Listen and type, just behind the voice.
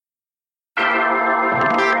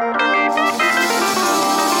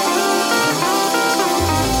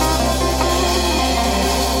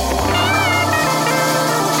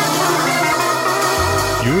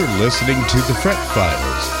listening to The Fret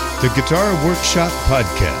Files, the Guitar Workshop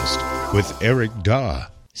podcast with Eric Daw.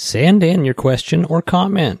 Send in your question or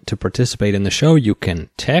comment. To participate in the show, you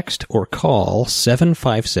can text or call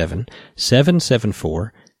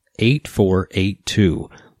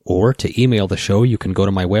 757-774-8482. Or to email the show, you can go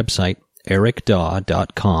to my website,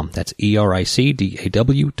 ericdaw.com. That's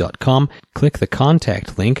ericdaw.com. Click the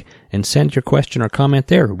contact link and send your question or comment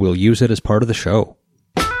there. We'll use it as part of the show.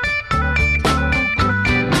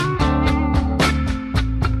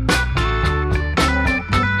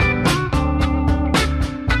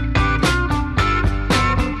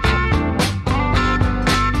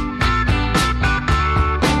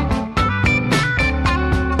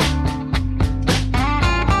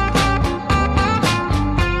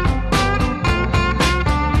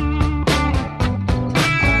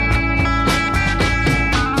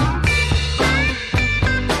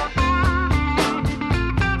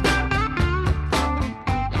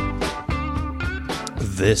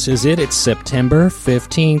 This is it. It's September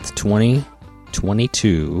 15th,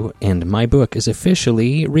 2022, and my book is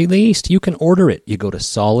officially released. You can order it. You go to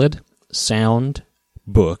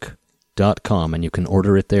solidsoundbook.com, and you can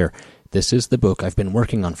order it there. This is the book I've been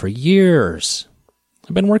working on for years.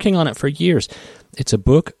 It's a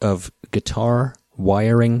book of guitar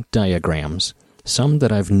wiring diagrams, some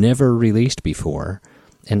that I've never released before,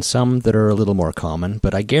 and some that are a little more common,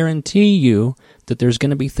 but I guarantee you that there's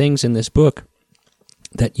going to be things in this book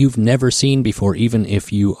that you've never seen before, even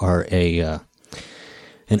if you are an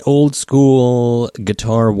old-school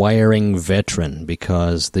guitar wiring veteran,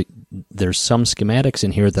 because there's some schematics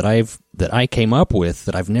in here that I came up with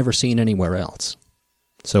that I've never seen anywhere else.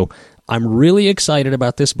 So I'm really excited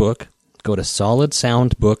about this book. Go to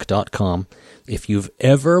solidsoundbook.com. If you've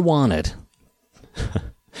ever wanted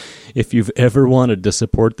to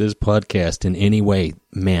support this podcast in any way,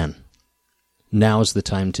 man, now's the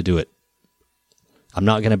time to do it. I'm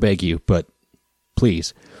not going to beg you, but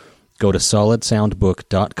please go to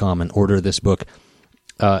solidsoundbook.com and order this book.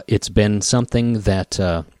 It's been something that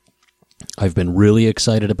I've been really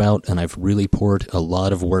excited about, and I've really poured a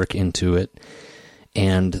lot of work into it.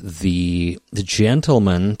 And the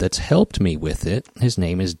gentleman that's helped me with it, his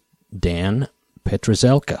name is Dan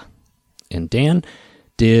Petrozelka. And Dan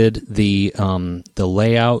did the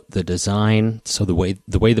layout, the design, so the way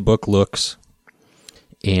the book looks,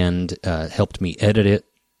 and helped me edit it,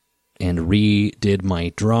 and redid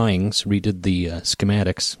my drawings, redid the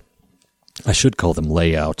schematics. I should call them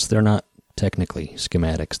layouts. They're not technically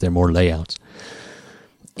schematics. They're more layouts.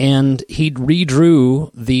 And he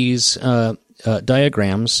redrew these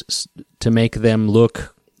diagrams to make them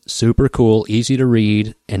look super cool, easy to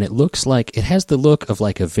read, and it has the look of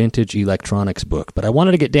like a vintage electronics book. But I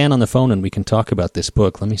wanted to get Dan on the phone and we can talk about this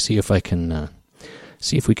book. Let me see if we can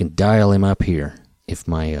dial him up here. If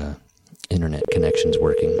my internet connection's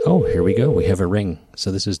working. Oh, here we go. We have a ring. So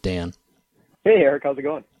this is Dan. Hey, Eric. How's it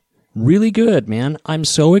going? Really good, man. I'm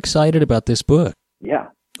so excited about this book. Yeah.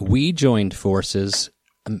 We joined forces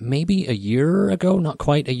maybe a year ago, not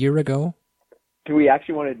quite a year ago. Do we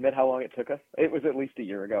actually want to admit how long it took us? It was at least a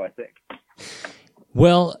year ago, I think.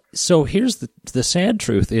 Well, so here's the sad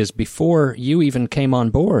truth is before you even came on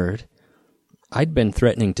board, I'd been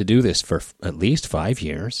threatening to do this for at least 5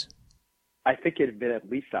 years. I think it had been at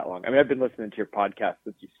least that long. I mean, I've been listening to your podcast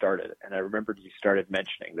since you started, and I remembered you started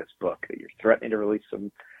mentioning this book, that you're threatening to release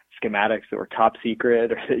some schematics that were top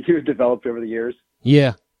secret or that you had developed over the years.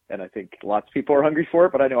 Yeah. And I think lots of people are hungry for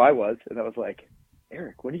it, but I know I was. And I was like,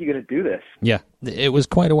 Eric, when are you going to do this? Yeah. It was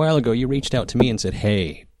quite a while ago. You reached out to me and said,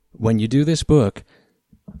 hey, when you do this book,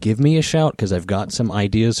 give me a shout because I've got some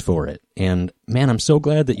ideas for it. And, man, I'm so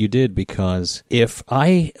glad that you did, because if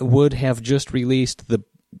I would have just released it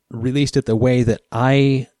the way that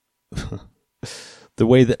I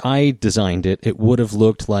designed it, it would have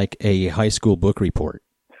looked like a high school book report.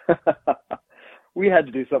 We had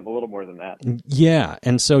to do something a little more than that. Yeah,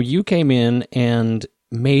 and so you came in and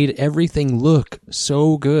made everything look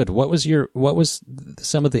so good. What was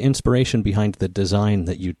some of the inspiration behind the design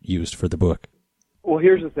that you used for the book? Well,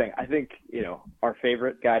 here's the thing. I think, our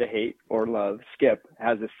favorite guy to hate or love, Skip,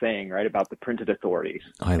 has this saying, right, about the printed authorities.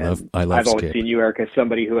 I love I've Skip. always seen you, Eric, as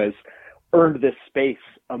somebody who has earned this space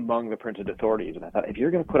among the printed authorities. And I thought, if you're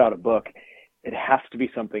going to put out a book, it has to be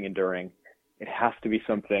something enduring. It has to be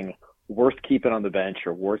something worth keeping on the bench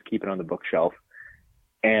or worth keeping on the bookshelf.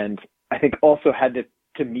 And I think also had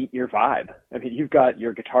to meet your vibe. I mean, you've got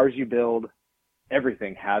your guitars you build,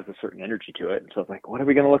 everything has a certain energy to it. And so it's like, what are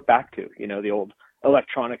we going to look back to? The old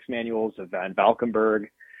electronics manuals of Van Valkenburg,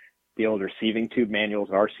 the old receiving tube manuals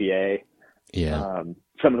of RCA. Yeah.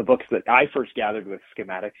 Some of the books that I first gathered with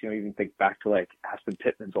schematics, even think back to like Aspen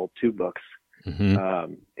Pittman's old 2 books.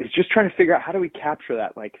 It's just trying to figure out how do we capture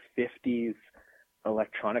that like 50s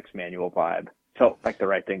electronics manual vibe. Felt like the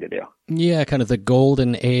right thing to do. Yeah, kind of the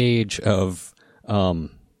golden age of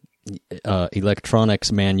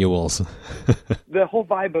electronics manuals. The whole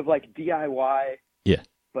vibe of like DIY. Yeah.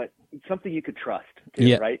 But something you could trust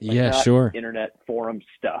too, right? Like yeah, not sure. Internet forum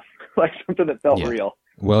stuff, like something that felt real.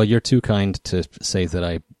 Well, you're too kind to say that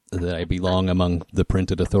I belong among the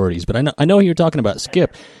printed authorities, but I know who you're talking about.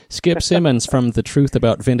 Skip Simmons from the Truth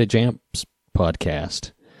About Vintage Amps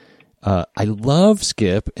podcast. I love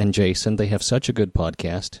Skip and Jason. They have such a good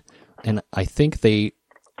podcast, and I think they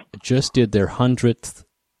just did their 100th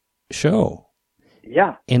show.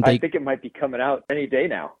 Yeah, and I think it might be coming out any day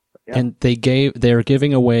now. Yeah. And they're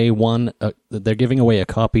giving away a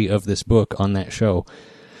copy of this book on that show.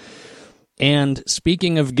 And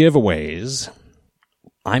speaking of giveaways,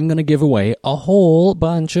 I'm going to give away a whole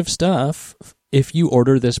bunch of stuff if you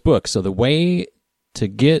order this book. So the way to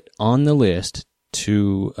get on the list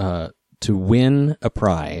to win a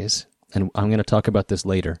prize, and I'm going to talk about this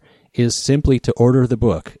later, is simply to order the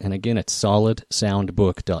book. And again, it's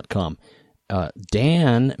solidsoundbook.com.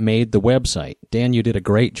 Dan made the website. Dan, you did a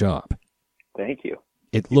great job. Thank you.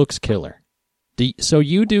 It looks killer. Tried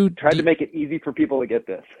to make it easy for people to get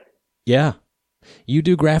this. Yeah. You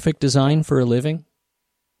do graphic design for a living?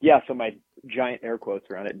 Yeah, so my giant air quotes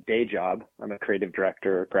around it, day job. I'm a creative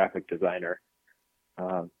director, graphic designer.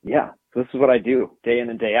 So this is what I do day in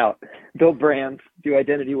and day out. Build brands, do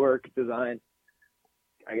identity work, design.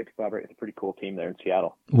 I get to collaborate with a pretty cool team there in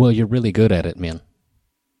Seattle. Well, you're really good at it, man.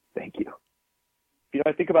 Thank you.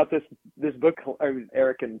 I think about this book,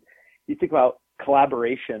 Eric, and you think about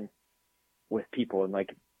collaboration with people and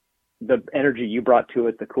like the energy you brought to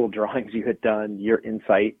it, the cool drawings you had done, your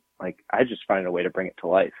insight. Like I just find a way to bring it to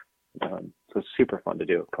life. So it's super fun to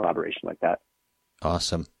do a collaboration like that.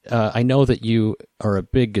 Awesome. I know that you are a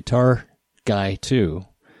big guitar guy too,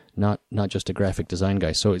 not just a graphic design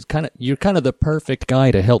guy. So you're kind of the perfect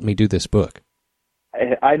guy to help me do this book.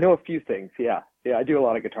 I know a few things. Yeah, I do a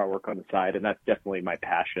lot of guitar work on the side, and that's definitely my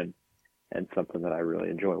passion and something that I really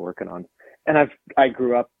enjoy working on. And I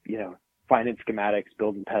grew up, finding schematics,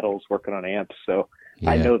 building pedals, working on amps. So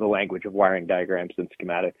I know the language of wiring diagrams and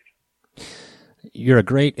schematics. You're a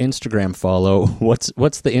great Instagram follow. What's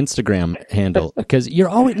the Instagram handle? Because you're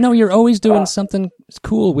always doing something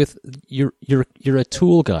cool with you're a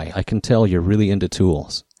tool guy. I can tell you're really into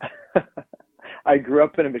tools. I grew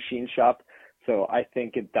up in a machine shop, so I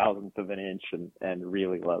think in thousandths of an inch and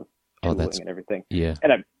really love tooling and everything. Yeah.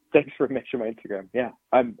 And thanks for mentioning my Instagram. Yeah,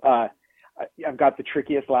 I've got the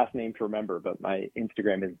trickiest last name to remember, but my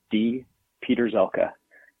Instagram is D Peter Zelka,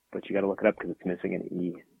 but you got to look it up because it's missing an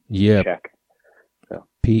E. Yeah. Check. So.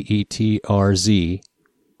 PetrZelka.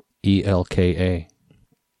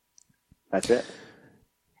 That's it.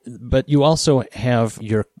 But you also have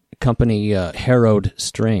your company, Harrowed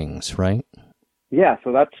Strings, right? Yeah,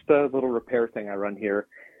 so that's the little repair thing I run here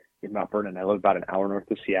in Mount Vernon. I live about an hour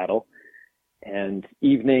north of Seattle. And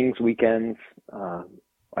evenings, weekends,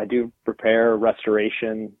 I do repair,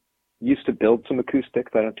 restoration. Used to build some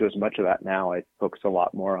acoustics. I don't do as much of that now. I focus a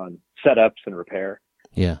lot more on setups and repair.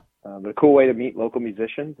 Yeah. But a cool way to meet local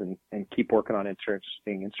musicians and keep working on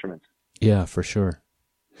interesting instruments. Yeah, for sure.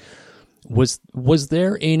 Was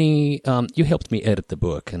there any, you helped me edit the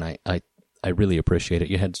book, and I really appreciate it.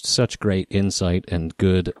 You had such great insight and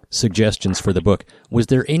good suggestions for the book. Was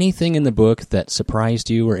there anything in the book that surprised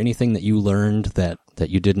you or anything that you learned that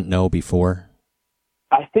you didn't know before?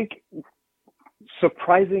 I think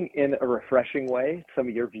surprising in a refreshing way, some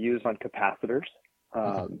of your views on capacitors,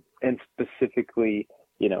 and specifically,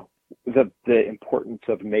 the importance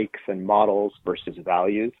of makes and models versus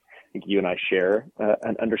values. I think you and I share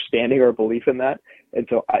an understanding or a belief in that. And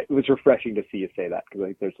so it was refreshing to see you say that, because I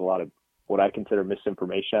think there's a lot of what I consider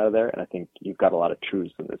misinformation out of there. And I think you've got a lot of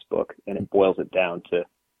truths in this book, and it boils it down to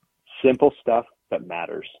simple stuff that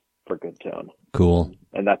matters for good tone. Cool.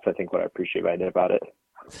 And that's, I think, what I appreciate about it.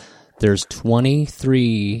 There's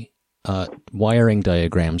 23 wiring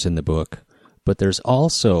diagrams in the book, but there's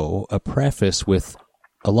also a preface with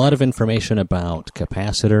a lot of information about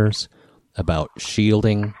capacitors, about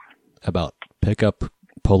shielding, about pickup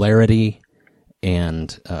polarity,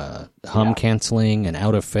 and hum canceling and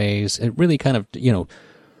out of phase. It really kind of,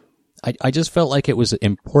 I just felt like it was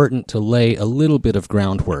important to lay a little bit of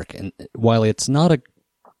groundwork. And while it's not a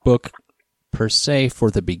book per se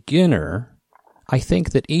for the beginner, I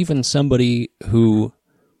think that even somebody who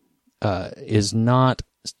is not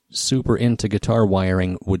super into guitar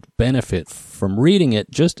wiring would benefit from reading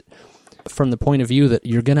it, just from the point of view that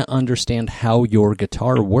you're going to understand how your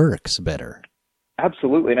guitar works better.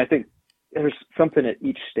 Absolutely. And I think there's something at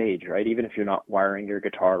each stage, right? Even if you're not wiring your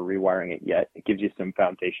guitar, rewiring it yet, it gives you some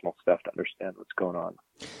foundational stuff to understand what's going on.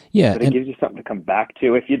 Yeah. But it gives you something to come back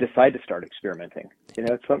to if you decide to start experimenting. You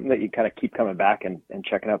know, it's something that you kind of keep coming back and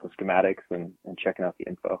checking out the schematics and checking out the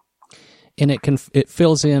info. And it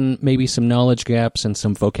fills in maybe some knowledge gaps and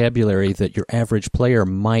some vocabulary that your average player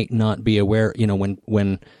might not be aware. You know,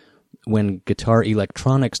 when guitar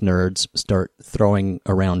electronics nerds start throwing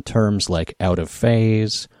around terms like out of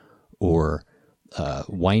phase or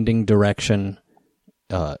winding direction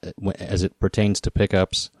as it pertains to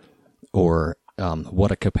pickups, or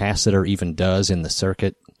what a capacitor even does in the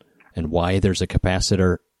circuit and why there's a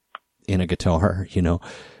capacitor in a guitar, you know.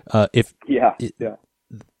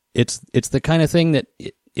 It's the kind of thing that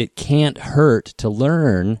it can't hurt to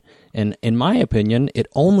learn, and in my opinion, it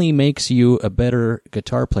only makes you a better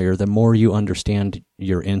guitar player the more you understand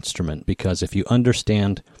your instrument, because if you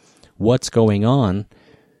understand what's going on,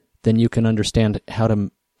 then you can understand how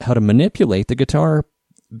to manipulate the guitar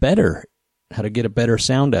better, how to get a better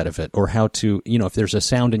sound out of it, or how to, you know, if there's a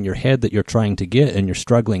sound in your head that you're trying to get and you're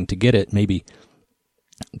struggling to get it, maybe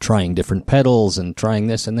trying different pedals and trying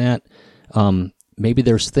this and that. Maybe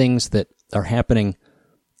there's things that are happening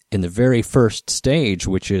in the very first stage,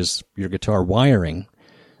 which is your guitar wiring,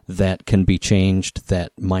 that can be changed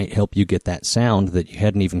that might help you get that sound that you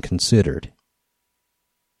hadn't even considered.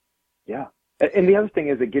 Yeah. And the other thing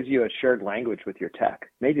is it gives you a shared language with your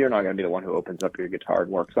tech. Maybe you're not going to be the one who opens up your guitar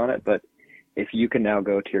and works on it, but if you can now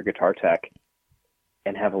go to your guitar tech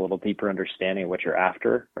and have a little deeper understanding of what you're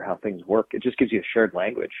after or how things work, it just gives you a shared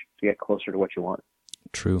language to get closer to what you want.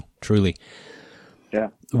 True, truly. Yeah.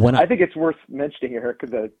 I think it's worth mentioning here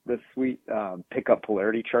the sweet pickup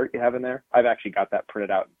polarity chart you have in there. I've actually got that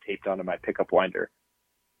printed out and taped onto my pickup winder,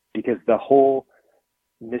 because the whole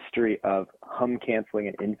mystery of hum canceling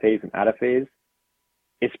and in phase and out of phase,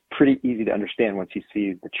 it's pretty easy to understand once you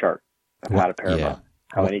see the chart of how to pair them up,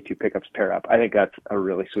 how any two pickups pair up. I think that's a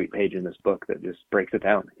really sweet page in this book that just breaks it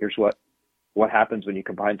down. Here's what happens when you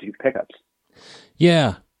combine two pickups.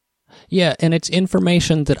 Yeah. Yeah, and it's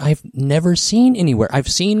information that I've never seen anywhere. I've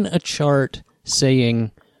seen a chart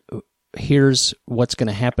saying, here's what's going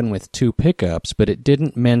to happen with two pickups, but it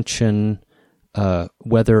didn't mention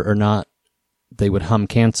whether or not they would hum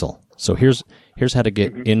cancel. So here's how to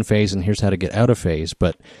get in phase and here's how to get out of phase.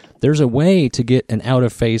 But there's a way to get an out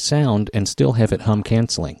of phase sound and still have it hum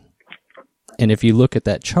canceling. And if you look at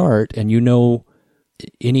that chart and you know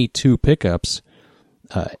any two pickups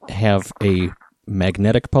have a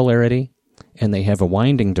magnetic polarity and they have a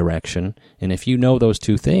winding direction, and if you know those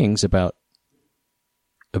two things about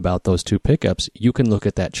those two pickups, you can look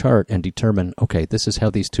at that chart and determine, okay, this is how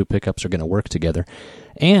these two pickups are going to work together.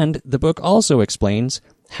 And the book also explains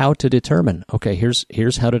how to determine, okay,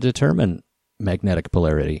 here's how to determine magnetic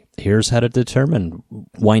polarity. Here's how to determine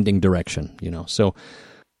winding direction, you know. So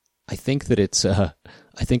I think that it's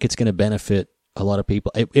going to benefit a lot of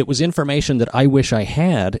people. It was information that I wish I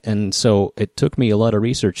had, and so it took me a lot of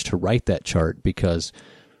research to write that chart, because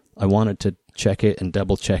I wanted to check it and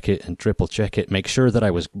double check it and triple check it, make sure that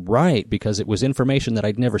I was right, because it was information that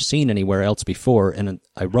I'd never seen anywhere else before. And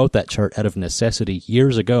I wrote that chart out of necessity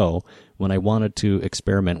years ago when I wanted to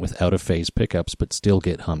experiment with out-of-phase pickups but still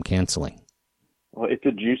get hum canceling. Well, it's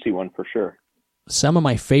a juicy one for sure. Some of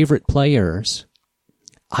my favorite players,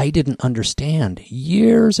 I didn't understand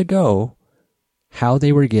years ago how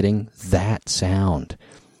they were getting that sound.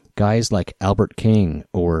 Guys like Albert King,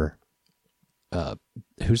 or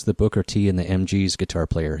who's the Booker T and the MG's guitar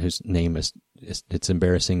player, whose name it's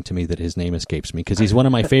embarrassing to me that his name escapes me, because he's one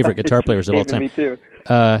of my favorite guitar players of all time. Me too.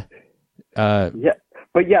 The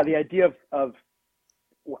idea of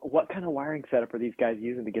what kind of wiring setup are these guys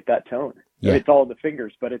using to get that tone? Yeah. It's all in the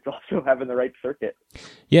fingers, but it's also having the right circuit.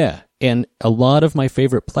 Yeah, and a lot of my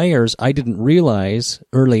favorite players, I didn't realize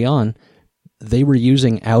early on, they were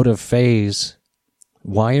using out-of-phase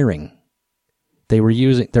wiring. They were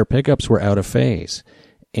using, their pickups were out of phase.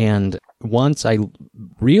 And once I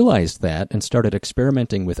realized that and started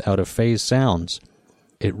experimenting with out-of-phase sounds,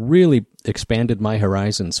 it really expanded my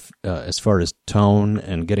horizons as far as tone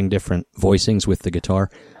and getting different voicings with the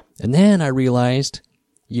guitar. And then I realized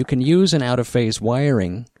you can use an out-of-phase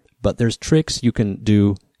wiring, but there's tricks you can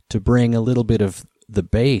do to bring a little bit of the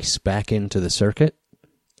bass back into the circuit,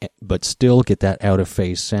 but still get that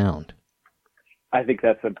out-of-phase sound. I think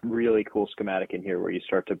that's a really cool schematic in here where you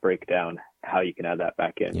start to break down how you can add that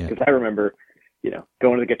back in. Because I remember,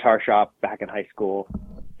 going to the guitar shop back in high school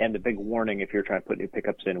And the big warning, if you're trying to put new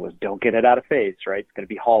pickups in, was don't get it out of phase, right? It's going to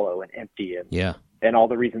be hollow and empty, and all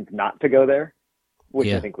the reasons not to go there,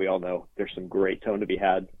 which I think we all know. There's some great tone to be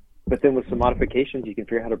had. But then with some modifications, you can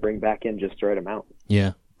figure out how to bring back in just the right amount.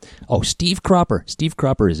 Yeah. Oh, Steve Cropper. Steve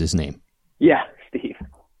Cropper is his name. Yeah, Steve.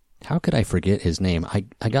 How could I forget his name? I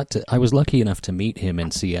was lucky enough to meet him in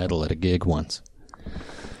Seattle at a gig once.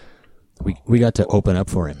 We got to open up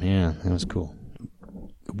for him. Yeah, that was cool.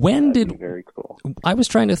 Very cool. I was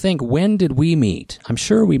trying to think, when did we meet? I'm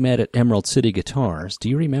sure we met at Emerald City Guitars. Do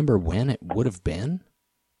you remember when it would have been?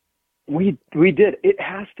 We did. It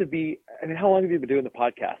has to be. I mean, how long have you been doing the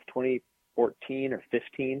podcast? 2014 or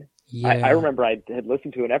 15? Yeah. I remember I had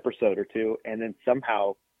listened to an episode or two, and then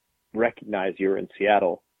somehow recognized you were in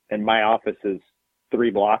Seattle, and my office is 3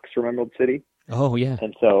 blocks from Emerald City. Oh yeah.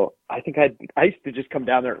 And so I think I used to just come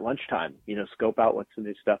down there at lunchtime, scope out what's some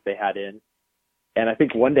new stuff they had in. And I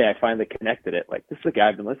think one day I finally connected it. Like, this is the guy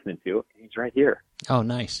I've been listening to, and he's right here. Oh,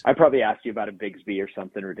 nice. I probably asked you about a Bigsby or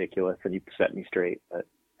something ridiculous, and you set me straight. But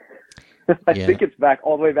I think it's back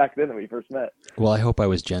all the way back then that we first met. Well, I hope I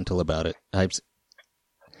was gentle about it. I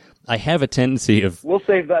have a tendency of... We'll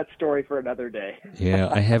save that story for another day. Yeah,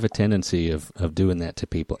 I have a tendency of doing that to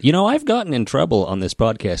people. I've gotten in trouble on this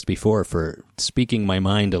podcast before for speaking my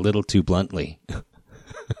mind a little too bluntly.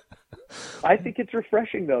 I think it's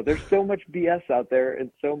refreshing, though. There's so much BS out there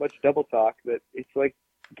and so much double talk that it's like,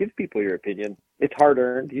 give people your opinion. It's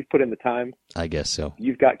hard-earned. You've put in the time. I guess so.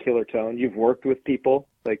 You've got killer tone. You've worked with people,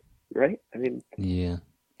 right? I mean... Yeah.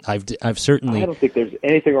 I've certainly... I don't think there's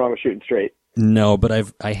anything wrong with shooting straight. No,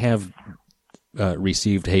 but I have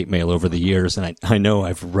received hate mail over the years, and I know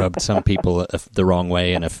I've rubbed some people the wrong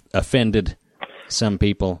way and offended some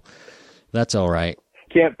people. That's all right.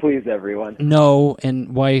 Can't please everyone. No,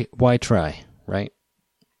 and why try, right?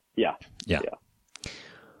 Yeah.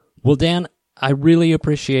 Well, Dan, I really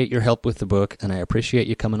appreciate your help with the book, and I appreciate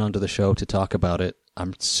you coming onto the show to talk about it.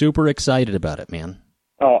 I'm super excited about it, man.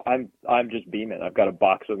 Oh, I'm just beaming. I've got a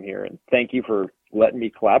box of them here, and thank you for letting me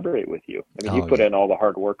collaborate with you. I mean, you put in all the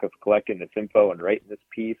hard work of collecting this info and writing this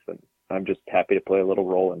piece, and I'm just happy to play a little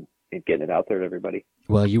role in getting it out there to everybody.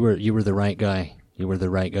 Well, you were the right guy. You were the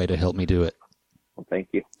right guy to help me do it. Well, thank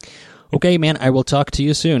you. Okay, man, I will talk to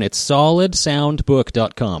you soon. It's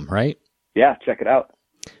solidsoundbook.com, right? Yeah, check it out.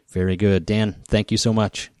 Very good. Dan, thank you so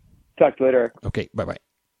much. Talk to you later. Okay, bye-bye.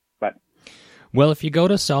 Bye. Well, if you go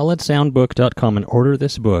to solidsoundbook.com and order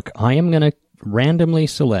this book, I am going to randomly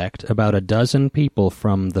select about 12 people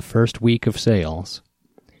from the first week of sales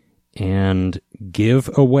and give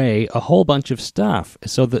away a whole bunch of stuff.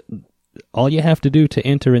 So that all you have to do to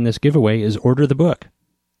enter in this giveaway is order the book.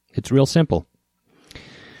 It's real simple.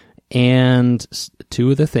 And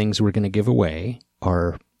 2 of the things we're going to give away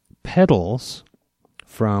are pedals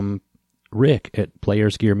from Rick at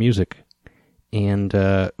Players Gear Music. And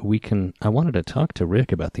I wanted to talk to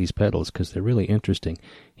Rick about these pedals because they're really interesting.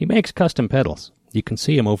 He makes custom pedals. You can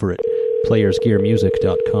see him over at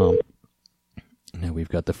playersgearmusic.com. Now we've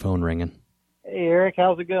got the phone ringing. Hey, Eric,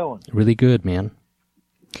 how's it going? Really good, man.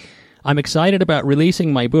 I'm excited about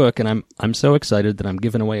releasing my book, and I'm so excited that I'm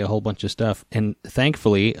giving away a whole bunch of stuff. And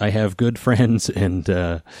thankfully, I have good friends and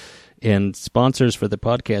sponsors for the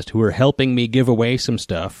podcast who are helping me give away some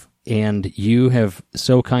stuff. And you have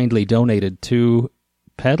so kindly donated 2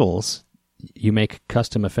 pedals. You make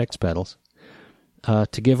custom effects pedals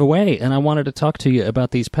to give away. And I wanted to talk to you about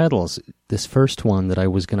these pedals. This first one that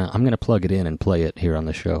I'm going to plug it in and play it here on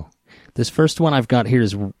the show. This first one I've got here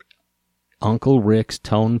is Uncle Rick's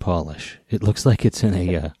Tone Polish. It looks like it's in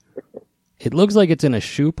a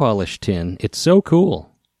shoe polish tin. It's so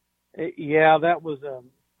cool. Yeah, that was a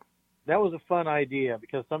fun idea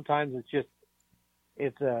because sometimes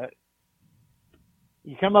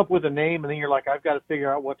you come up with a name and then you're like, I've got to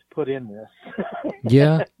figure out what to put in this.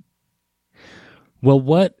 Yeah.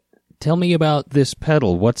 Well, tell me about this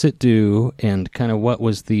pedal. What's it do? And kind of what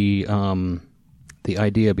was the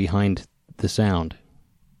idea behind the sound?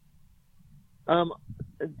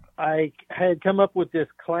 I had come up with this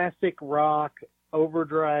classic rock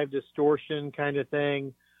overdrive distortion kind of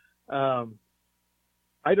thing. I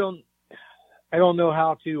don't know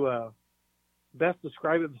how to best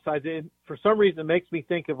describe it besides it. For some reason, it makes me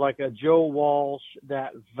think of like a Joe Walsh,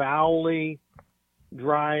 that Vowley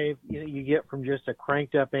drive you get from just a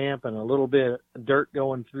cranked up amp and a little bit of dirt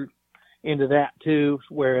going through into that too,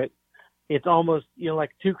 where it's almost,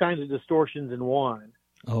 like 2 kinds of distortions in one.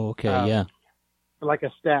 Oh, okay. Yeah. Like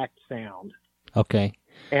a stacked sound. Okay.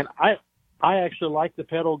 And I actually like the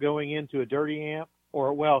pedal going into a dirty amp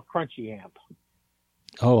or, crunchy amp.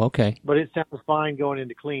 Oh, okay. But it sounds fine going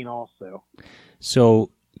into clean also.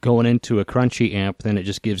 So going into a crunchy amp, then it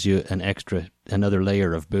just gives you another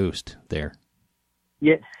layer of boost there.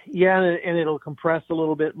 Yeah, and it'll compress a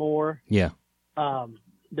little bit more. Yeah.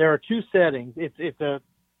 There are two settings. It's a,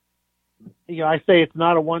 I say it's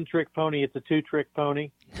not a one-trick pony, it's a two-trick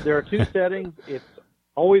pony. There are two settings. It's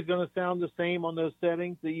always going to sound the same on those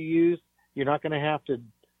settings that you use. You're not going to have to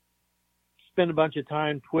spend a bunch of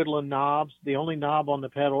time twiddling knobs. The only knob on the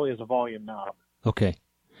pedal is a volume knob. Okay.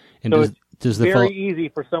 And So does the very easy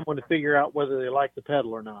for someone to figure out whether they like the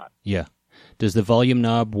pedal or not. Yeah. Does the volume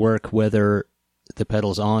knob work whether the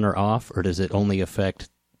pedal's on or off, or does it only affect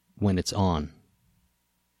when it's on?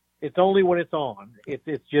 It's only when it's on.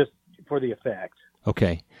 It's just for the effect.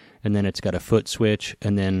 Okay. And then it's got a foot switch,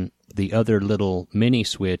 and then the other little mini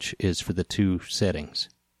switch is for the two settings.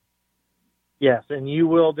 Yes, and you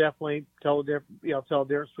will definitely tell the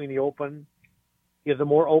difference between the open, the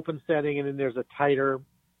more open setting, and then there's a tighter,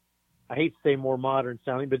 I hate to say more modern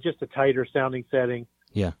sounding, but just a tighter sounding setting.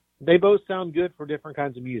 Yeah. They both sound good for different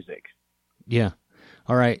kinds of music. Yeah.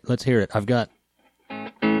 All right, let's hear it.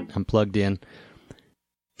 I'm plugged in.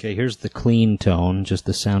 Okay, here's the clean tone, just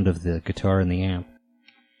the sound of the guitar and the amp.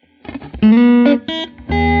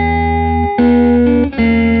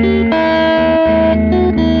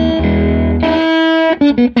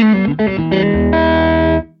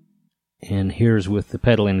 And here's with the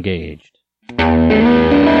pedal engaged.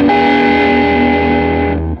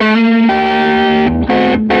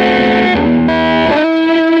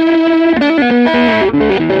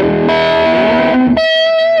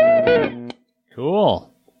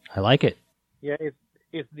 Cool. I like it. Yeah,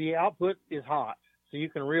 it's the output is hot, so you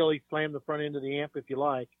can really slam the front end of the amp if you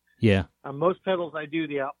like. Yeah. On most pedals, I do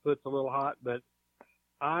the output's a little hot, but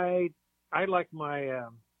I like my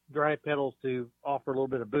drive pedals to offer a little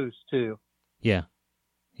bit of boost too. Yeah.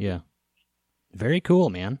 Yeah. Very cool,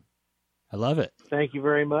 man. I love it. Thank you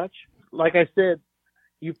very much. Like I said,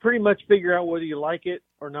 you pretty much figure out whether you like it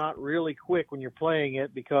or not really quick when you're playing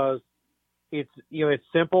it, because it's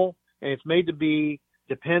simple and it's made to be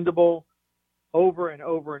dependable over and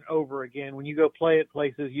over and over again. When you go play it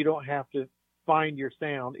places, you don't have to find your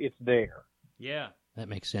sound. It's there. Yeah. That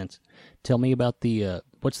makes sense. Tell me about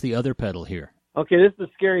what's the other pedal here? Okay, this is the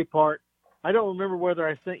scary part. I don't remember whether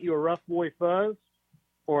I sent you a Rough Boy Fuzz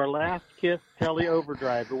or a Last Kiss Tele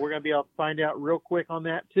Overdrive, but we're going to be able to find out real quick on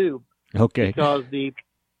that too. Okay. Because the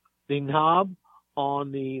knob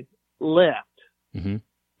on the left, mm-hmm.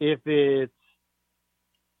 if it's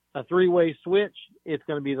a three-way switch, it's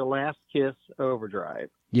going to be the Last Kiss Overdrive.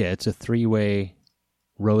 Yeah, it's a three-way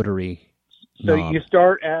rotary So knob. you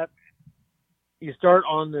start on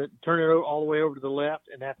turn it all the way over to the left,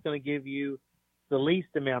 and that's going to give you the least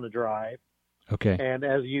amount of drive. Okay. And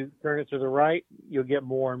as you turn it to the right, you'll get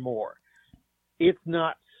more and more. It's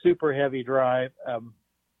not super heavy drive,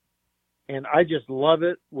 and I just love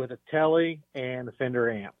it with a Tele and a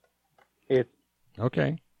Fender amp. It's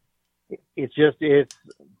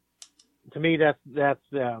to me that's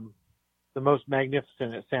the most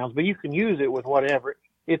magnificent it sounds. But you can use it with whatever.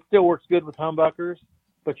 It still works good with humbuckers,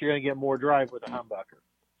 but you're going to get more drive with a humbucker.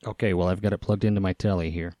 Okay, well, I've got it plugged into my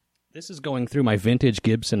Tele here. This is going through my vintage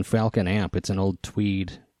Gibson Falcon amp. It's an old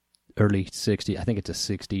Tweed, early 60, I think it's a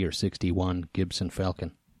 60 or 61 Gibson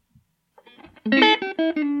Falcon.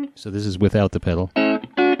 So this is without the pedal.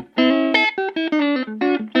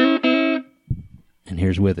 And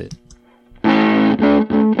here's with it.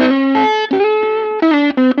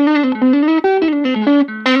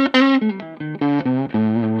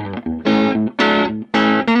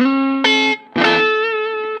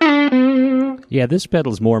 Yeah, this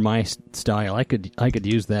pedal's more my style. I could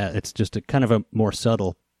use that. It's just a kind of a more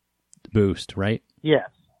subtle boost, right? Yes.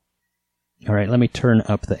 All right, let me turn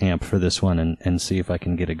up the amp for this one and see if I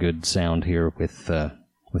can get a good sound here with the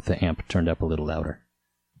amp turned up a little louder.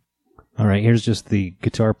 All right, here's just the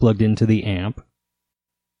guitar plugged into the amp.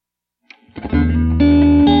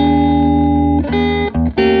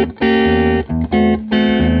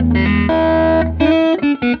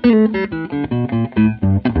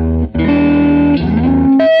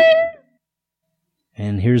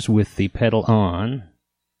 And here's with the pedal on.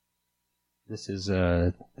 This is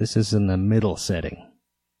in the middle setting.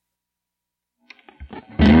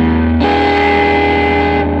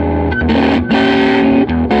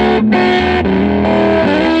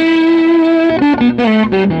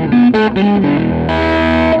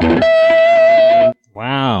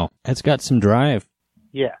 Wow, that's got some drive.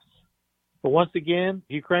 Yes. But once again,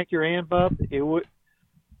 if you crank your amp up, it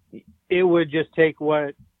would just take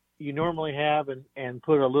what you normally have and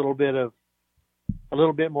put a little bit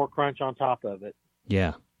more crunch on top of it.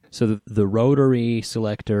 Yeah. So the rotary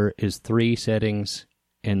selector is 3 settings,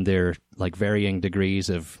 and they're like varying degrees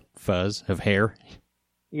of fuzz, of hair.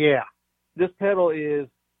 Yeah. This pedal is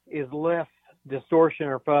less distortion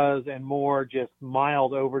or fuzz and more just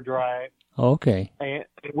mild overdrive Okay. and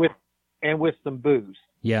with some boost.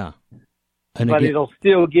 Yeah. And But again, it'll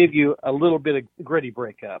still give you a little bit of gritty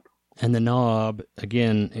breakup. and the knob,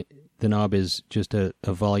 again, the knob is just a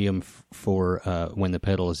volume for when the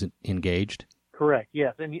pedal is engaged. Correct.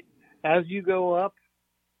 Yes. And as you go up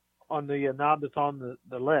on the knob that's on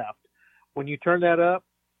the left, when you turn that up,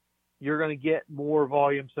 you're going to get more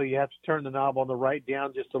volume. So you have to turn the knob on the right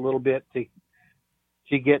down just a little bit to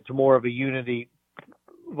get to more of a unity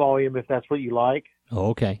volume, if that's what you like. Oh,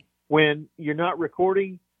 okay. When you're not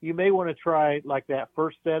recording, you may want to try like that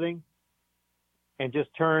first setting and just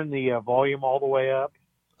turn the volume all the way up.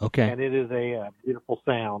 Okay. And it is a beautiful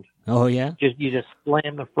sound. Oh, yeah? You just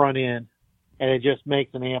slam the front end, and it just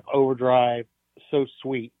makes an amp overdrive so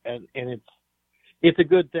sweet, and it's a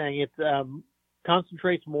good thing. It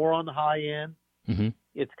concentrates more on the high end. Mm-hmm.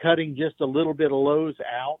 It's cutting just a little bit of lows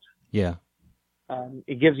out. Yeah.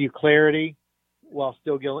 It gives you clarity while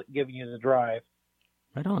still giving you the drive.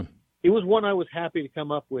 Right on. It was one I was happy to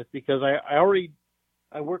come up with because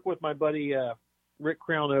I work with my buddy Rick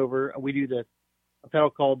Crownover. We do a pedal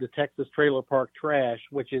called the Texas Trailer Park Trash,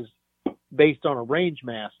 which is based on a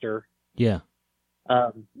Rangemaster. Yeah.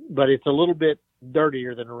 But it's a little bit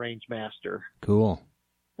dirtier than a Rangemaster. Cool.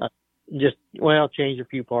 Change a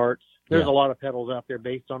few parts. There's Yeah. a lot of pedals out there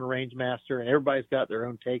based on a Rangemaster, and everybody's got their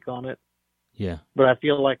own take on it. Yeah. But I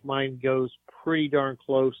feel like mine goes pretty darn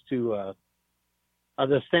close to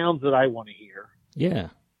the sounds that I want to hear. Yeah.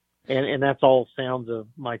 And that's all sounds of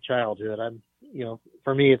my childhood.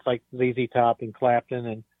 For me, it's like ZZ Top and Clapton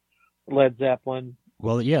and Led Zeppelin.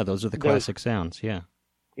 Well, yeah, those are the classic sounds. Yeah.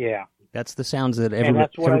 Yeah. That's the sounds that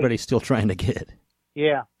that's what everybody's still trying to get.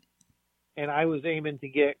 Yeah. And I was aiming to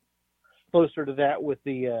get closer to that with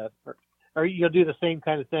the, or you'll do the same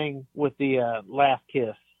kind of thing with the Last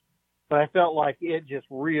Kiss. But I felt like it just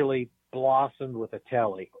really blossomed with a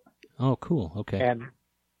Tele. Oh, cool. Okay.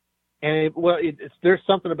 And there's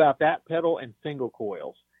something about that pedal and single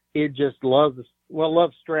coils. It just loves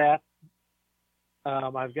Strat.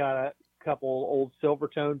 I've got a couple old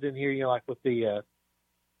Silvertones in here, like with the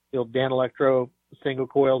old Dan Electro single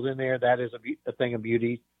coils in there. That is a thing of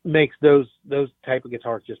beauty. Makes those type of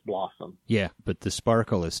guitars just blossom. Yeah, but the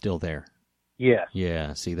sparkle is still there. Yes.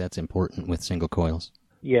 Yeah, see, that's important with single coils.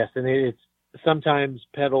 Yes, and it's sometimes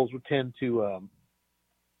pedals would tend to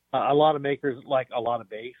a lot of makers like a lot of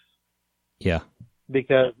bass. Yeah.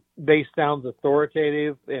 Because bass sounds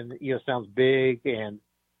authoritative and sounds big, and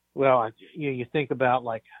you think about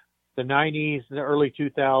like the 90s and the early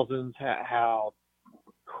 2000s how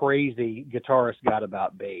crazy guitarists got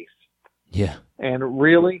about bass. Yeah. And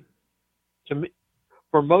really, to me,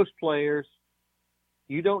 for most players,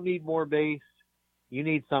 you don't need more bass. You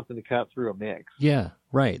need something to cut through a mix. Yeah,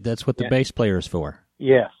 right. That's what the bass player is for.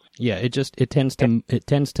 Yes. Yeah, it tends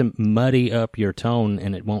to muddy up your tone,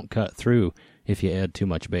 and it won't cut through if you add too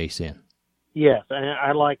much bass in. Yes, and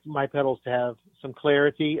I like my pedals to have some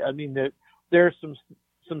clarity. I mean, there's some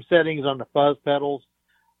settings on the fuzz pedals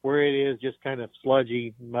where it is just kind of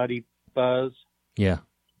sludgy, muddy fuzz. Yeah.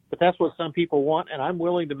 But that's what some people want, and I'm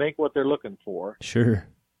willing to make what they're looking for. Sure.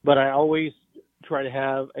 But I always try to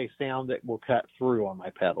have a sound that will cut through on my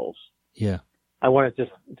pedals. Yeah. I want it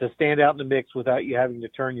to stand out in the mix without you having to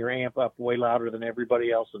turn your amp up way louder than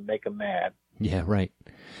everybody else and make them mad. Yeah, right.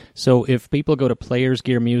 So if people go to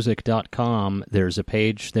playersgearmusic.com, there's a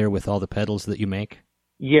page there with all the pedals that you make?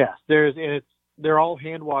 Yes, they're all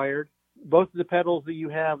hand wired. Both of the pedals that you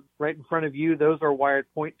have right in front of you, those are wired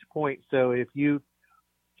point to point. So if you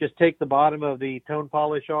just take the bottom of the tone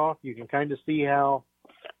polish off, you can kind of see how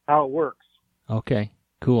it works. Okay,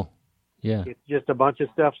 cool. Yeah. It's just a bunch of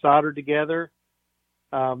stuff soldered together.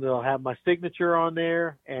 They'll have my signature on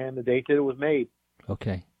there and the date that it was made.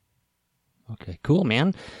 Okay, cool,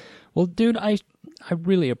 man. Well, dude, I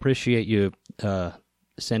really appreciate you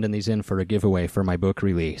sending these in for a giveaway for my book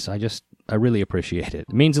release. I really appreciate it.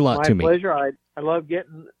 It means a lot to me. My pleasure. I love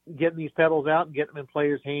getting these pedals out and getting them in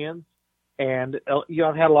players' hands. And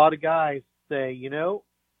I've had a lot of guys say,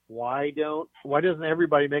 why doesn't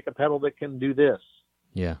everybody make a pedal that can do this?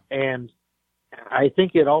 Yeah. And I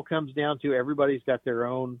think it all comes down to everybody's got their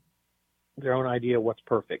own idea of what's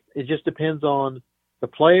perfect. It just depends on the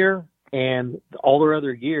player and all their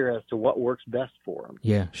other gear as to what works best for them.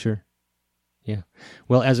 Yeah, sure. Yeah.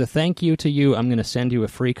 Well, as a thank you to you, I'm going to send you a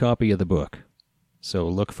free copy of the book. So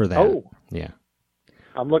look for that. Oh. Yeah.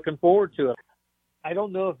 I'm looking forward to it. I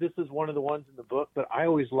don't know if this is one of the ones in the book, but I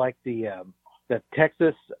always like the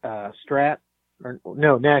Texas Strat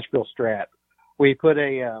Nashville Strat. We put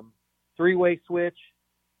a 3-way switch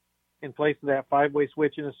in place of that 5-way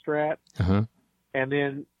switch in a Strat, and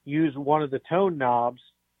then use one of the tone knobs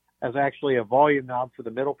as actually a volume knob for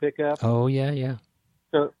the middle pickup. Oh, yeah.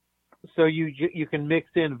 So you can mix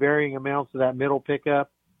in varying amounts of that middle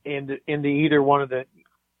pickup into either one of the,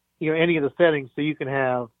 any of the settings. So you can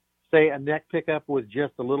have, say, a neck pickup with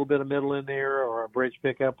just a little bit of middle in there, or a bridge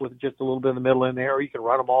pickup with just a little bit of the middle in there, or you can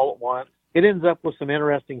run them all at once. It ends up with some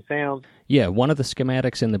interesting sounds. Yeah, one of the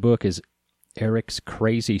schematics in the book is Eric's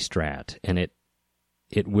Crazy Strat, and it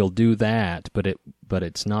will do that, but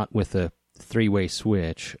it's not with a 3-way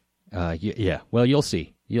switch. Yeah. Well, you'll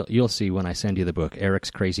see. You'll see when I send you the book, Eric's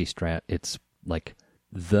Crazy Strat. It's like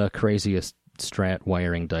the craziest Strat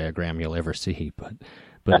wiring diagram you'll ever see,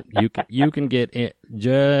 but you can get it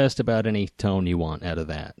just about any tone you want out of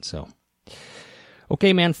that. So,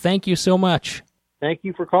 okay, man, thank you so much. Thank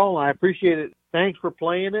you for calling. I appreciate it. Thanks for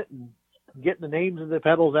playing it and getting the names of the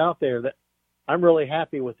pedals out there. That I'm really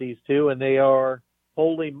happy with these two, and they are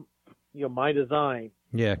wholly, my design.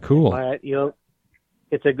 Yeah, cool.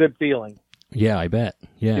 It's a good feeling. Yeah, I bet.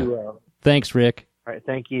 Yeah. Thanks, Rick. All right,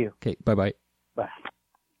 thank you. Okay, bye-bye. Bye.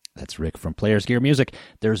 That's Rick from Players Gear Music.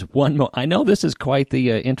 There's one more. I know this is quite the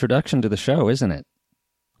introduction to the show, isn't it?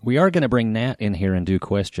 We are going to bring Nat in here and do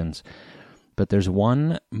questions, but there's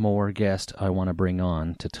one more guest I want to bring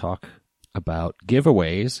on to talk about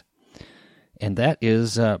giveaways, and that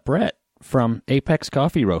is Brett from Apex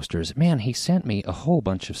Coffee Roasters. Man, he sent me a whole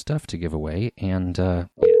bunch of stuff to give away, and yeah.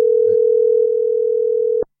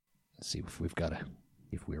 Let's see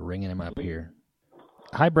if we're ringing him up here.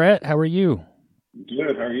 Hi, Brett. How are you?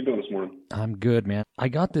 Good. How are you doing this morning? I'm good, man. I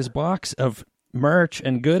got this box of merch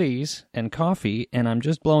and goodies and coffee, and I'm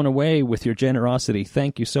just blown away with your generosity.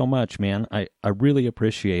 Thank you so much, man. I really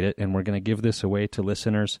appreciate it, and we're going to give this away to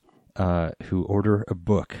listeners who order a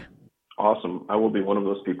book. Awesome. I will be one of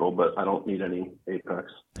those people, but I don't need any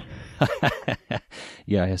Apex.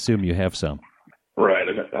 Yeah, I assume you have some. Right.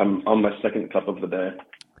 I'm on my second cup of the day.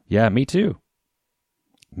 Yeah, me too.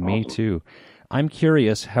 Awesome. Me too. I'm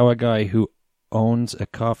curious how a guy who owns a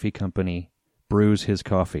coffee company brews his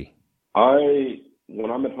coffee. When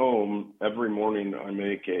I'm at home, every morning I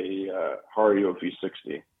make a Hario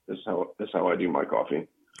V60. This is how I do my coffee.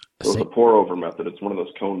 So it's a pour-over method. It's one of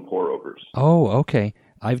those cone pour-overs. Oh, okay.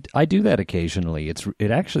 I do that occasionally.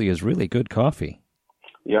 It actually is really good coffee.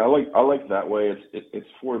 Yeah, I like that way. It's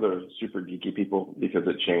for the super geeky people because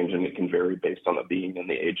it changes and it can vary based on the bean and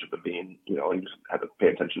the age of the bean. And you just have to pay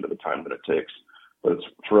attention to the time that it takes. But it's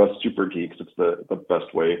for us super geeks. It's the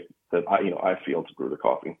best way that I feel to brew the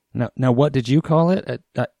coffee. Now, what did you call it?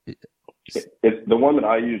 It's the one that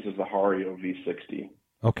I use is the Hario V60.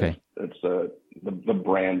 Okay. It's the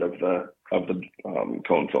brand of the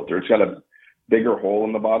cone filter. It's got a bigger hole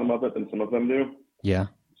in the bottom of it than some of them do. Yeah.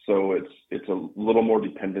 So it's a little more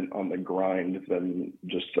dependent on the grind than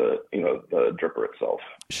just the dripper itself.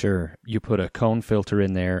 Sure. You put a cone filter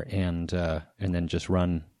in there and then just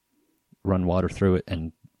run water through it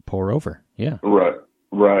and pour over. Yeah.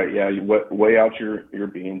 Right. Yeah. You weigh out your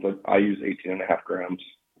beans. I use 18.5 grams,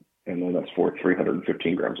 and then that's for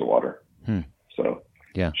 315 grams of water. So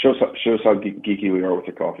yeah, shows how geeky we are with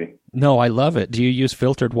the coffee. No, I love it. Do you use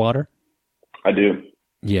filtered water? I do.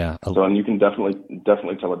 Yeah. So and you can definitely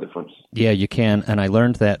tell a difference. Yeah, you can, and I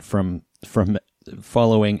learned that from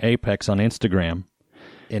following Apex on Instagram,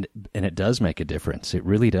 and it does make a difference. It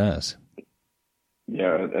really does.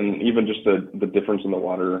 Yeah, and even just the difference in the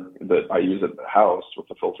water that I use at the house with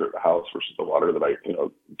the filter at the house versus the water that I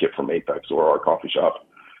get from Apex or our coffee shop.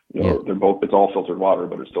 They're both, it's all filtered water,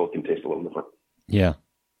 but it still can taste a little different. Yeah.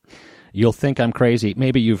 You'll think I'm crazy.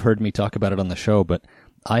 Maybe you've heard me talk about it on the show, but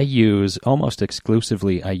I use almost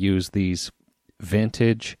exclusively these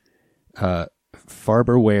vintage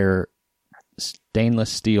Farberware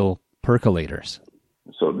stainless steel percolators.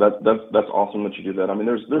 So that's awesome that you do that. I mean,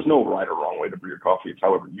 there's no right or wrong way to brew your coffee. It's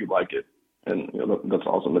however you like it, and that's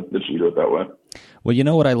awesome that you do it that way. Well, you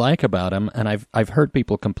know what I like about them, and I've heard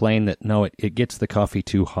people complain that it gets the coffee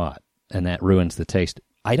too hot, and that ruins the taste.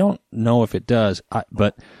 I don't know if it does,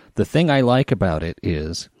 but the thing I like about it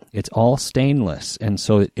is it's all stainless, and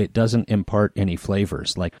so it doesn't impart any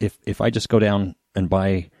flavors. Like if I just go down and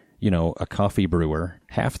buy a coffee brewer,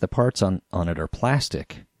 half the parts on it are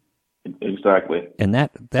plastic. Exactly. And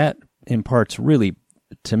that imparts really,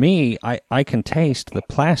 to me, I can taste the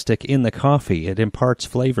plastic in the coffee. It imparts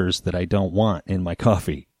flavors that I don't want in my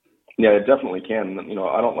coffee. Yeah, it definitely can.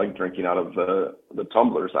 I don't like drinking out of the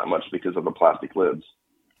tumblers that much because of the plastic lids.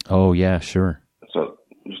 Oh, yeah, sure. So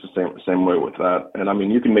just the same way with that. And I mean,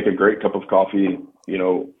 you can make a great cup of coffee,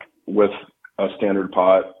 with a standard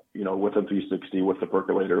pot, with a V60, with the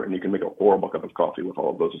percolator, and you can make a horrible cup of coffee with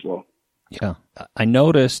all of those as well. Yeah. I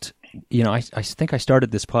noticed, I think I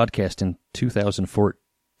started this podcast in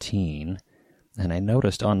 2014, and I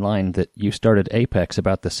noticed online that you started Apex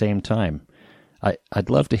about the same time. I'd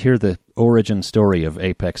love to hear the origin story of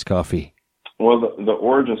Apex Coffee. Well, the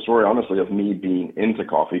origin story, honestly, of me being into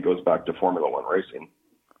coffee goes back to Formula One racing.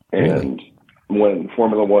 And when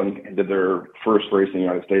Formula One did their first race in the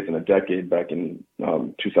United States in a decade back in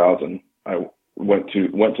 2000, I went to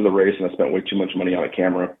the race and I spent way too much money on a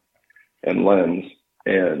camera and lens,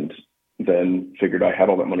 and then figured I had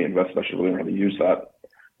all that money invested. I should really learn how to use that.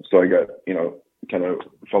 So I got, kind of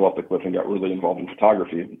fell off the cliff and got really involved in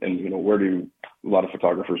photography. And, where do a lot of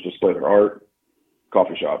photographers display their art?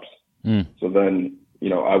 Coffee shops. So then,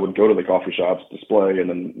 I would go to the coffee shops, display, and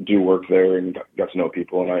then do work there, and got to know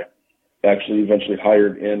people. And I actually eventually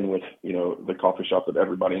hired in with, the coffee shop that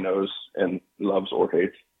everybody knows and loves or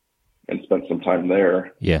hates, and spent some time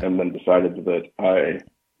there. Yeah. And then decided that I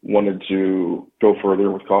wanted to go further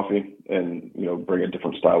with coffee and, bring a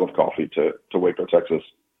different style of coffee to Waco, Texas.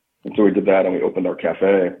 And so we did that, and we opened our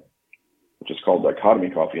cafe, which is called Dichotomy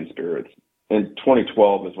Coffee and Spirits. In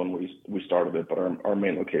 2012 is when we started it, but our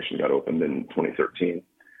main location got opened in 2013.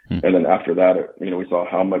 And then after that, we saw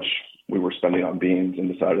how much we were spending on beans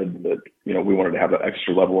and decided that, we wanted to have that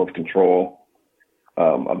extra level of control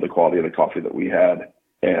of the quality of the coffee that we had,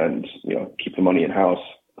 and, keep the money in-house.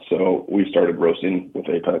 So we started roasting with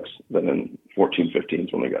Apex. Then in 14, 15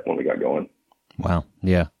 is when we got going. Wow.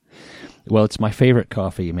 Yeah. Well, it's my favorite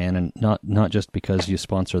coffee, man, and not just because you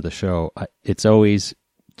sponsor the show. It's always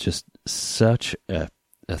just such a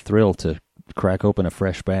thrill to crack open a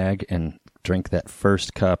fresh bag and drink that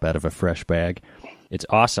first cup out of a fresh bag. It's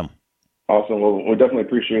awesome. Awesome. Well, we definitely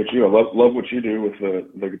appreciate you. I love what you do with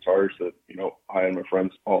the guitars that, I and my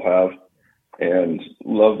friends all have, and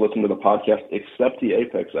love listening to the podcast, except the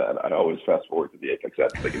Apex ad. I always fast forward to the Apex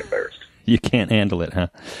ad because I get embarrassed. You can't handle it, huh?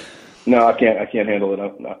 No, I can't handle it.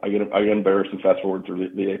 I get embarrassed and fast forward through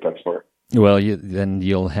the Apex part. Well, then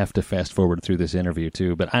you'll have to fast forward through this interview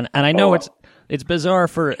too. But and I know it's bizarre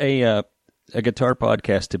for a guitar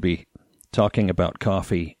podcast to be talking about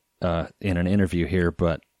coffee in an interview here,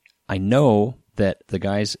 but I know that the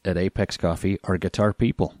guys at Apex Coffee are guitar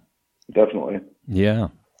people. Definitely. Yeah.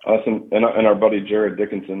 Us and our buddy Jared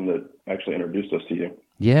Dickinson that actually introduced us to you.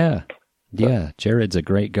 Yeah. Yeah. Jared's a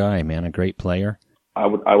great guy, man, a great player. I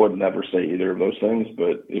would never say either of those things,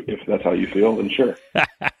 but if that's how you feel, then sure.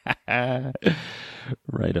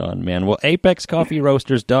 Right on, man. Well,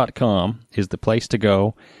 ApexCoffeeRoasters.com is the place to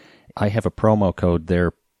go. I have a promo code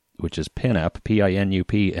there, which is PINUP,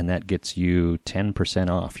 P-I-N-U-P, and that gets you 10%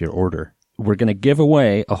 off your order. We're going to give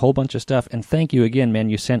away a whole bunch of stuff, and thank you again, man.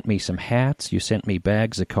 You sent me some hats. You sent me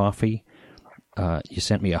bags of coffee. You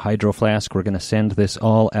sent me a hydro flask. We're going to send this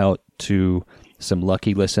all out to some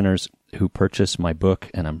lucky listeners who purchase my book,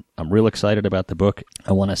 and I'm real excited about the book.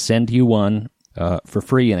 I want to send you one for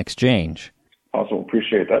free in exchange. Awesome.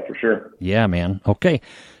 Appreciate that for sure. Yeah, man. Okay.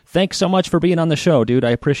 Thanks so much for being on the show, dude. I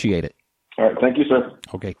appreciate it. All right. Thank you, sir.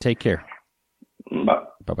 Okay. Take care. Bye.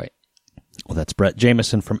 Bye-bye. Well, that's Brett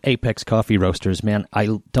Jameson from Apex Coffee Roasters, man.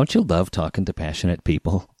 Don't you love talking to passionate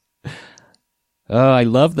people? I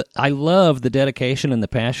love the dedication and the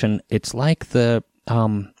passion. It's like the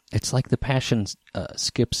passion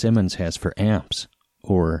Skip Simmons has for amps,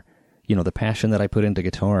 or the passion that I put into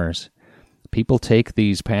guitars. People take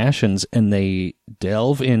these passions and they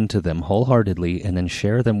delve into them wholeheartedly and then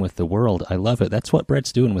share them with the world. I love it. That's what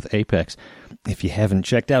Brett's doing with Apex. If you haven't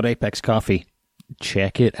checked out Apex Coffee,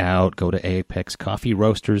 check it out. Go to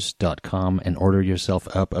ApexCoffeeRoasters.com and order yourself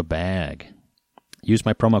up a bag. Use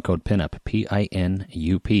my promo code PINUP,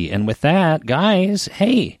 P-I-N-U-P. And with that, guys,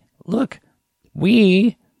 hey, look,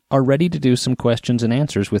 we are ready to do some questions and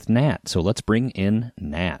answers with Nat. So let's bring in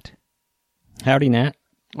Nat. Howdy, Nat.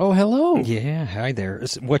 Oh, hello. Yeah, hi there.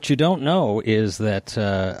 What you don't know is that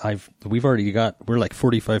we're like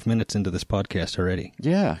 45 minutes into this podcast already.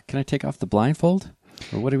 Yeah. Can I take off the blindfold?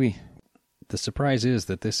 Or what do we... The surprise is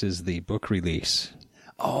that this is the book release.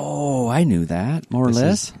 Oh, I knew that, more or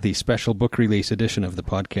less. Is the special book release edition of the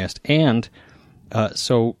podcast. And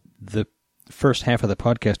so the first half of the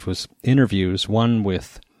podcast was interviews, one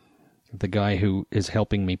with the guy who is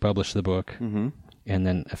helping me publish the book, and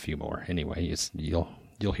then a few more. Anyway, you'll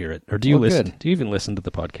hear it. Or do you listen? Good. Do you even listen to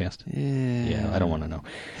the podcast? Yeah. Yeah, I don't want to know.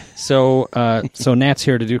 So so Nat's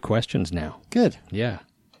here to do questions now. Good. Yeah.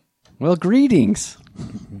 Well, greetings.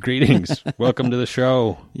 Greetings. Welcome to the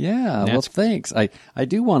show. Yeah, well, thanks. I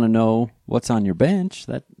do want to know what's on your bench.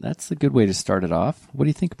 That's a good way to start it off. What do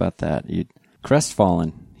you think about that? You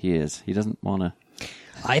crestfallen He is. He doesn't want to.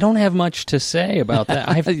 I don't have much to say about that.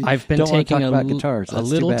 I've been Don't wanna taking talk about guitars. a That's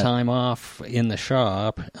too little bad. time off in the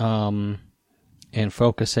shop and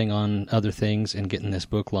focusing on other things and getting this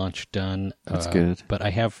book launch done. That's good. But I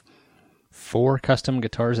have 4 custom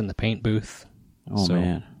guitars in the paint booth. Oh, So,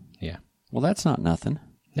 man. Yeah, Well, that's not nothing.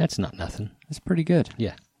 that's not nothing. That's pretty good.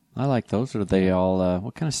 Yeah. I like those. Are they all,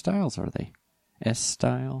 what kind of styles are they? S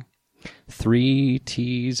style? 3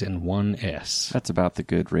 T's and 1 S. That's about the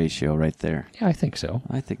good ratio right there. Yeah, I think so.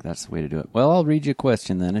 I think that's the way to do it. Well, I'll read you a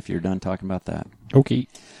question then if you're done talking about that. Okay.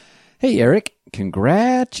 Hey, Eric,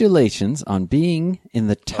 congratulations on being in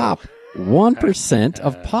the top 1%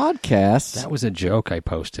 of podcasts That was a joke I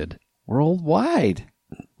posted. worldwide.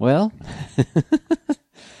 Well,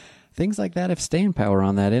 things like that have staying power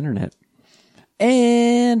on that internet.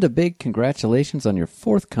 And a big congratulations on your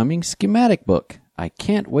forthcoming schematic book. I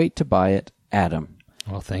can't wait to buy it, Adam.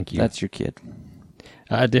 Well, thank you. That's your kid.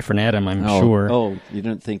 A different Adam, I'm sure. Oh, you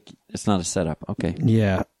don't think it's not a setup. Okay.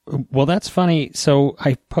 Yeah. Well, that's funny. So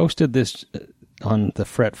I posted this on the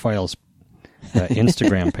Fret Files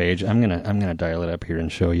Instagram page. I'm gonna dial it up here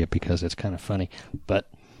and show you because it's kind of funny.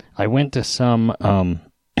 But I went to some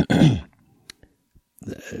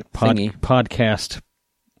podcast,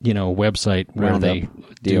 website where Roundup they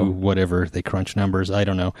deal. do whatever. They crunch numbers. I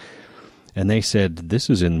don't know. And they said this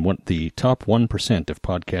is in the top 1% of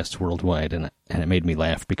podcasts worldwide, and it made me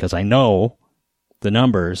laugh because I know the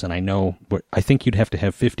numbers, and I know I think you'd have to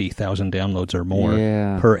have 50,000 downloads or more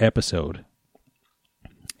per episode.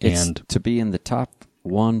 And to be in the top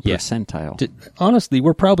 1 Yeah. percentile. Honestly,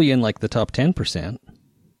 we're probably in like the top 10%.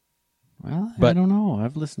 Well, I But don't know.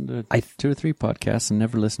 I've listened to 2 or 3 podcasts and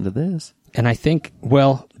never listened to this. And I think,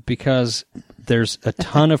 because there's a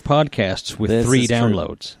ton of podcasts with This 3 is true.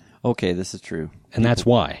 downloads. Okay, this is true. And that's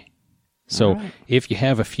why. So All right. if you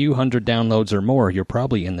have a few hundred downloads or more, you're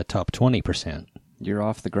probably in the top 20%. You're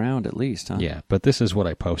off the ground at least, huh? Yeah, but this is what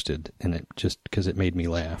I posted, and it just because it made me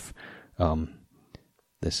laugh.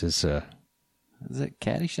 This is Is it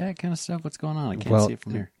Caddyshack kind of stuff? What's going on? I can't see it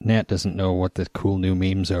from here. Nat doesn't know what the cool new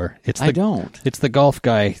memes are. I don't. It's the golf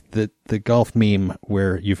guy, the golf meme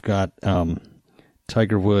where you've got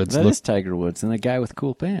Tiger Woods. That is Tiger Woods and the guy with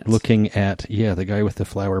cool pants. Looking at the guy with the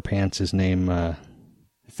flower pants. His name.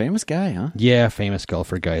 Famous guy, huh? Yeah, famous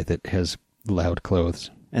golfer guy that has loud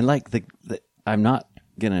clothes. And like the I'm not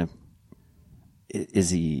gonna.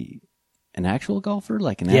 Is he an actual golfer,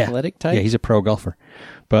 like an athletic type? Yeah, he's a pro golfer.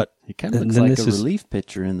 But he kind of looks then like this a is- relief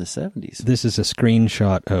pitcher in the 70s. This is a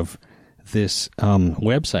screenshot of this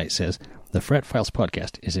website says the Fret Files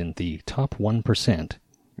podcast is in the top 1%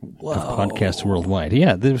 of podcasts worldwide.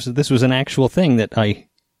 Yeah, this was an actual thing that I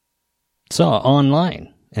saw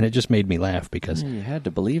online, and it just made me laugh because You had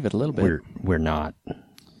to believe it a little bit. we're not.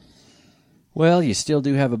 Well, you still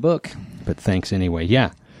do have a book. But thanks anyway.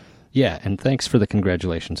 Yeah, and thanks for the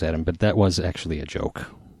congratulations, Adam. But that was actually a joke.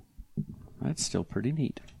 That's still pretty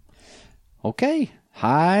neat. Okay.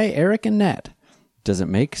 Hi, Eric and Nat. Does it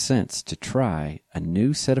make sense to try a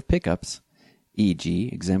new set of pickups, e.g.,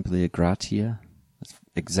 Exemplia Gratia,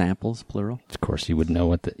 examples, plural? Of course, you would know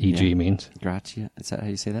what the EG means. Gratia, is that how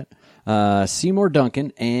you say that? Seymour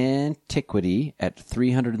Duncan Antiquity at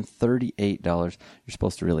 $338. You're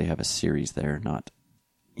supposed to really have a series there, not,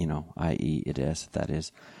 i.e. it is, that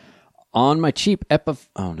is. On my cheap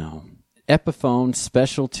Epiphone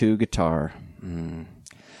Special 2 guitar.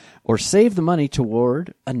 Or save the money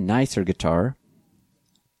toward a nicer guitar,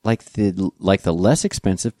 like the less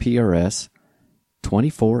expensive PRS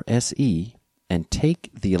 24 SE, and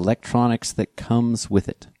take the electronics that comes with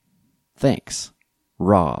it. Thanks,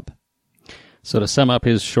 Rob. So to sum up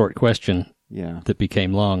his short question Yeah. that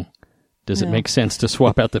became long, does it make sense to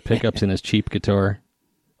swap out the pickups in his cheap guitar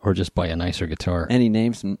or just buy a nicer guitar? And he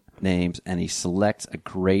names names, and he selects a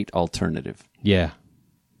great alternative. Yeah.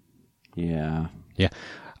 Yeah. Yeah.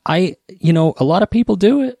 A lot of people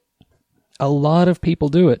do it. A lot of people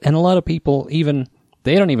do it. And a lot of people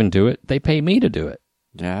they don't even do it. They pay me to do it.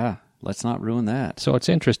 Yeah. Let's not ruin that. So it's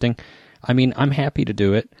interesting. I mean, I'm happy to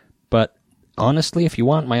do it, but honestly, if you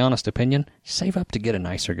want my honest opinion, save up to get a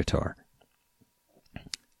nicer guitar.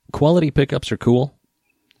 Quality pickups are cool.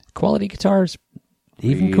 Quality guitars,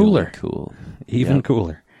 even Really cooler. Cool. Even Yep.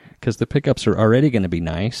 cooler. Because the pickups are already going to be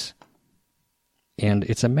nice. And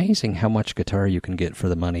it's amazing how much guitar you can get for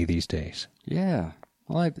the money these days. Yeah.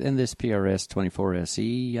 Well, and this PRS 24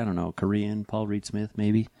 SE, I don't know, Korean, Paul Reed Smith,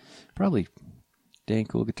 maybe. Probably dang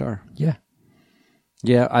cool guitar. Yeah.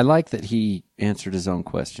 Yeah, I like that he answered his own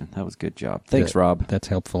question. That was a good job. Thanks, Rob. That's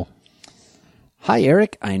helpful. Hi,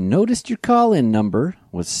 Eric. I noticed your call-in number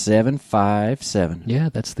was 757. Yeah,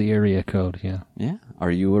 that's the area code, yeah. Yeah. Are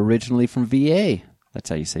you originally from VA? That's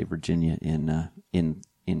how you say Virginia in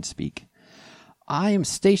speak. I am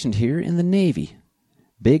stationed here in the Navy.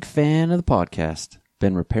 Big fan of the podcast.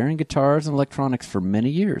 Been repairing guitars and electronics for many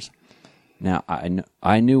years. Now,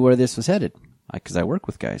 I knew where this was headed because I work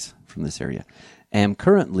with guys from this area. Am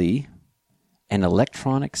currently an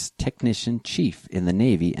electronics technician chief in the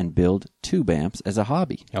Navy and build tube amps as a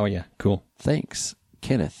hobby. Oh, yeah, cool. Thanks,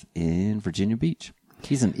 Kenneth in Virginia Beach.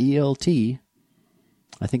 He's an ELT.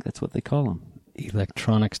 I think that's what they call him.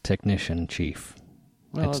 Electronics Technician Chief.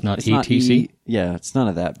 Well, it's not ETC? Yeah, it's none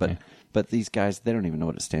of that. But these guys, they don't even know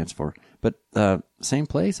what it stands for. But same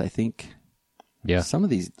place, I think. Yeah. Some of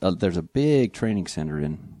these, there's a big training center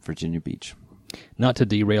in Virginia Beach. Not to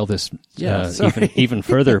derail this sorry. even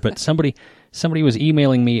further, but somebody was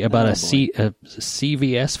emailing me about a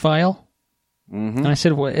CVS file. Mm-hmm. And I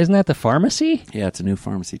said, well, isn't that the pharmacy? Yeah, it's a new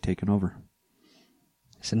pharmacy taking over.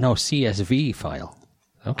 I said, no, CSV file.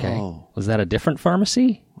 Okay. Oh. Was that a different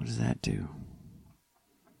pharmacy? What does that do?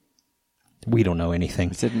 We don't know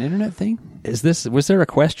anything. Is it an internet thing? Was there a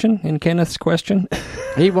question in Kenneth's question?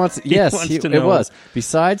 He wants, yes, wants to it know. was.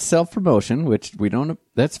 Besides self-promotion, which we don't,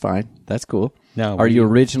 that's fine. That's cool. No. Are you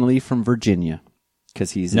originally from Virginia? Because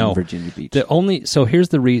he's in Virginia Beach. So here's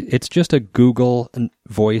the it's just a Google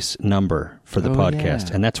voice number for the podcast.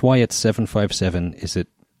 Yeah. And that's why it's 757.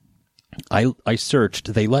 I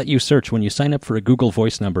searched. They let you search when you sign up for a Google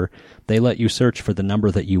voice number. They let you search for the number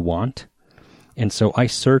that you want. And so I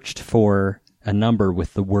searched for a number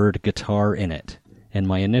with the word guitar in it. And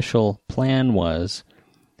my initial plan was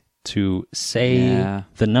to say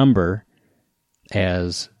the number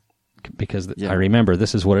as, because I remember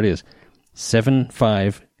this is what it is,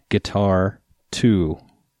 75 guitar 2.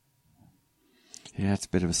 Yeah, it's a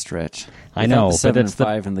bit of a stretch. I know, but it's the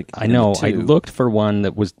 5 and the I know. And the 2. I looked for one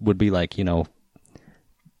that would be like,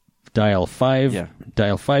 dial 5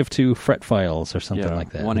 2 fret files or something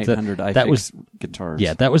like that. 1-800 that was guitars.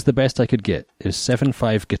 Yeah, that was the best I could get. It was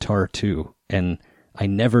 75 guitar 2, and I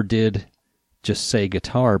never did just say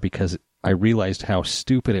guitar because I realized how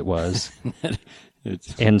stupid it was.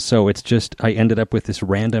 And so it's just I ended up with this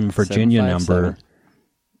random Virginia number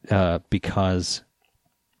because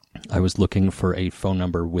I was looking for a phone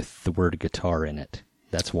number with the word guitar in it.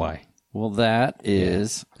 That's why. Well, that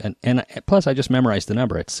is... And plus, I just memorized the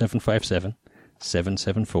number. It's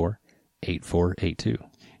 757-774-8482.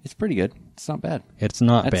 It's pretty good. It's not bad. It's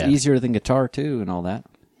not That's bad. That's easier than guitar, too, and all that.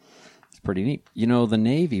 It's pretty neat. The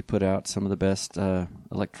Navy put out some of the best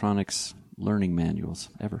electronics learning manuals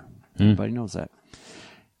ever. Everybody knows that.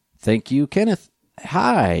 Thank you, Kenneth.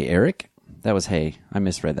 Hi, Eric. That was hey. I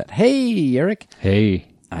misread that. Hey, Eric. Hey.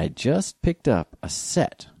 I just picked up a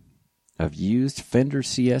set of used Fender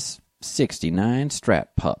CS 69 Strat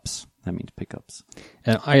pups. That means pickups.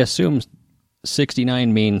 And I assume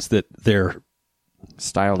 69 means that they're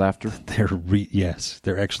styled after.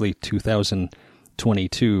 They're actually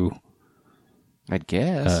 2022. I'd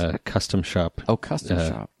guess custom shop. Oh, custom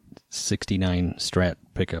shop. 69 Strat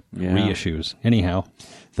pickup reissues. Anyhow,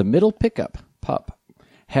 the middle pickup pup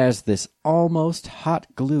has this almost hot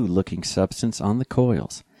glue looking substance on the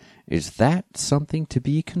coils. Is that something to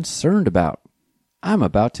be concerned about? I'm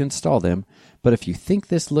about to install them, but if you think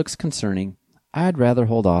this looks concerning, I'd rather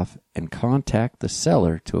hold off and contact the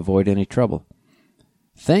seller to avoid any trouble.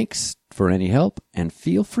 Thanks for any help, and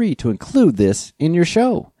feel free to include this in your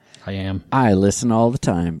show. I am. I listen all the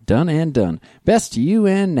time. Done and done. Best to you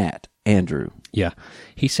and Nat. Andrew. Yeah.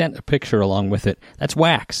 He sent a picture along with it. That's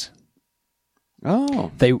wax.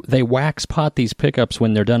 Oh. They wax pot these pickups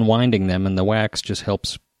when they're done winding them, and the wax just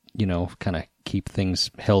helps, kind of keep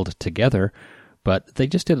things held together. But they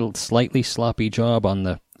just did a slightly sloppy job on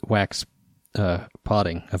the wax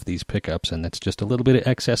potting of these pickups, and it's just a little bit of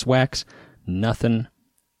excess wax. Nothing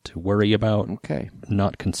to worry about. Okay.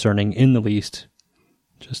 Not concerning in the least.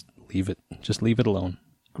 Just leave it alone.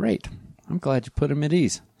 Great. I'm glad you put him at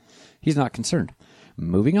ease. He's not concerned.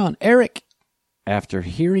 Moving on. Eric, after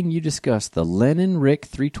hearing you discuss the Lennon Rick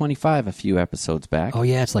 325 a few episodes back. Oh,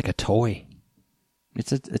 yeah, it's like a toy.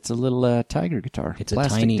 It's a little Tiger guitar. It's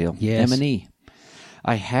plastic a tiny deal. yes. M&E.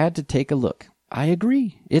 I had to take a look. I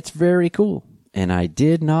agree. It's very cool. And I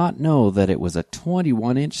did not know that it was a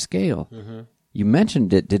 21-inch scale. Mm-hmm. You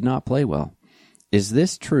mentioned it did not play well. Is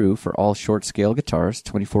this true for all short-scale guitars,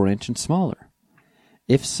 24-inch and smaller?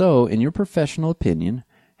 If so, in your professional opinion,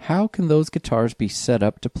 how can those guitars be set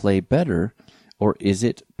up to play better, or is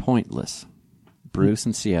it pointless? Bruce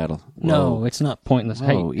in Seattle. No, Whoa. it's not pointless.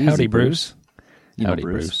 Whoa, hey, howdy, Bruce. You know Howdy,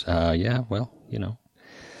 Bruce. Yeah, well,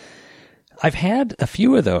 I've had a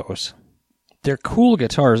few of those. They're cool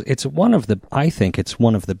guitars. I think it's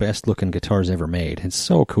one of the best looking guitars ever made. It's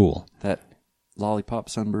so cool. That lollipop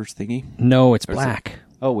sunburst thingy? No, it's Or is it- black.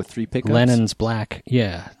 Oh, with 3 pickups? Lennon's black.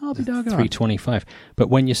 Yeah. I'll be doggone. 325. But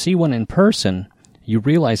when you see one in person, you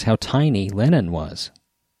realize how tiny Lennon was.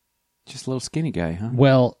 Just a little skinny guy, huh?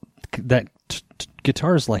 Well, that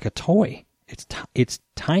guitar is like a toy. It's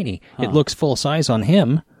tiny. Huh. It looks full size on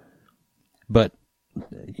him, but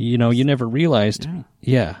you never realized.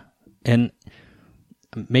 Yeah. And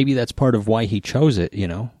maybe that's part of why he chose it,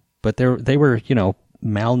 But they were,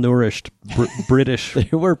 malnourished British They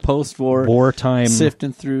were post-war wartime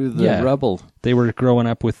sifting through the rubble. They were growing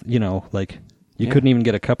up with, you couldn't even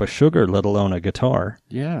get a cup of sugar, let alone a guitar.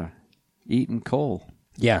 Yeah. Eating coal.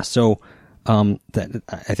 Yeah, so that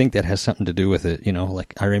I think that has something to do with it,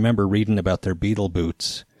 Like I remember reading about their Beatle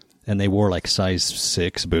boots, and they wore like size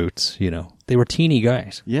 6 boots, They were teeny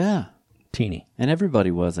guys. Yeah. Teeny. And everybody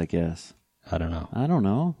was, I guess. I don't know. I don't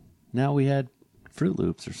know. Now we had Fruit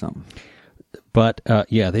Loops or something. But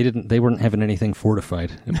they weren't having anything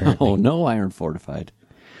fortified, apparently. No iron fortified.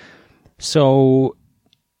 So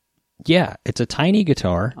yeah, it's a tiny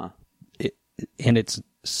guitar. Huh. And it's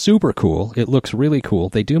super cool. It looks really cool.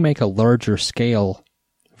 They do make a larger scale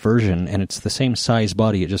version, and it's the same size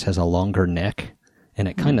body. It just has a longer neck, and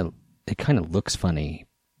it kind of looks funny.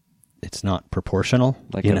 It's not proportional,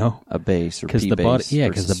 Like a bass or because P-bass the body, versus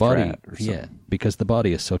because the body, Strat or something. because the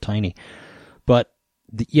body is so tiny. But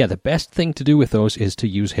the best thing to do with those is to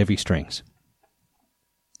use heavy strings.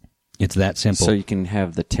 It's that simple. So you can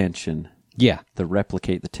have the tension, yeah,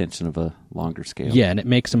 replicate the tension of a longer scale. yeah, and it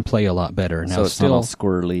makes them play a lot better. Now, So it's not all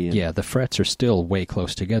squirrely. And, yeah, the frets are still way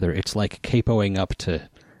close together. It's like capoing up to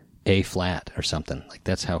A flat or something. Like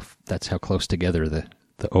that's how close together the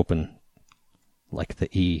open, like the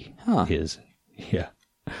E is. Yeah.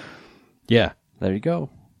 Yeah. There you go.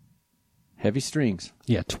 Heavy strings.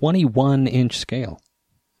 Yeah, 21-inch scale.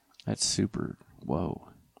 That's super. Whoa.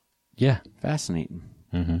 Yeah. Fascinating.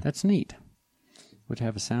 Mm-hmm. That's neat. Would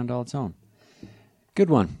have a sound all its own. Good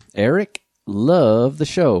one. Eric, love the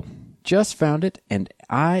show. Just found it, and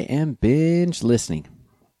I am binge listening.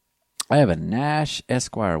 I have a Nash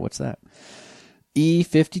Esquire. What's that?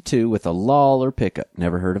 E52 with a Lawler pickup.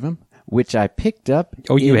 Never heard of him. Which I picked up.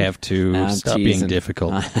 Oh, you have to. I'm Stop teasing. being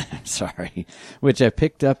difficult. Sorry. Which I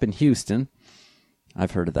picked up in Houston.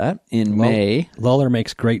 I've heard of that. In May. Lawler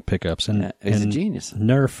makes great pickups, and He's a and genius.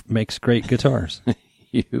 Nerf makes great guitars.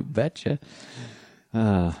 You betcha.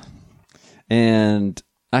 And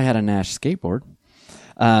I had a Nash skateboard.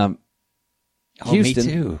 Houston.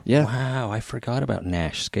 Me too. Yeah. Wow, I forgot about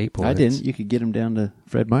Nash skateboards. I didn't. You could get them down to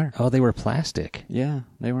Fred Meyer. Oh, they were plastic Yeah,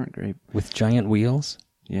 they weren't great. with giant wheels.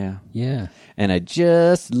 Yeah. Yeah. And I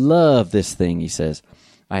just love this thing, he says.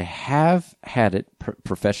 I have had it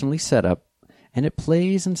professionally set up, and it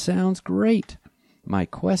plays and sounds great. My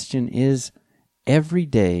question is, every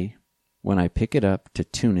day when I pick it up to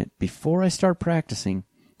tune it, before I start practicing,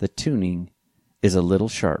 the tuning is a little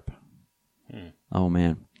sharp. Oh,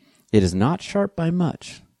 man. It is not sharp by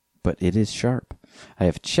much, but it is sharp. I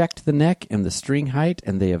have checked the neck and the string height,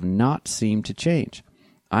 and they have not seemed to change.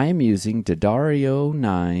 I am using D'Addario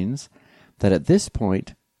 9s that at this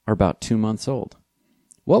point are about 2 months old.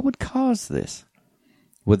 What would cause this?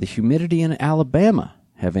 Would the humidity in Alabama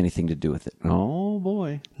have anything to do with it? Oh,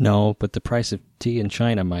 boy. No, but the price of tea in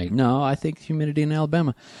China might. No, I think humidity in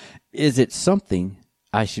Alabama. Is it something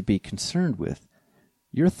I should be concerned with?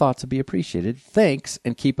 Your thoughts would be appreciated. Thanks,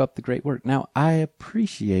 and keep up the great work. Now, I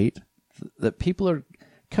appreciate that people are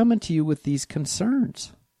coming to you with these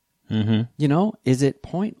concerns. Mm-hmm. You know, is it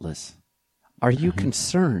pointless? Are you Mm-hmm.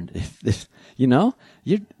 concerned?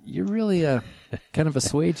 You're really kind of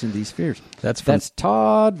assuaging these fears. That's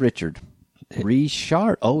Todd Richard.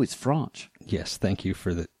 Richard. Oh, it's French. Yes, thank you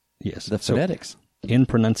for the yes. The So, phonetics. in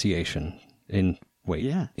pronunciation.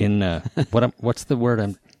 What's the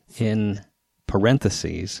word? In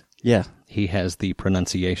parentheses. Yeah. He has the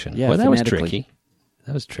pronunciation. Yeah, well, that was phonetically. tricky.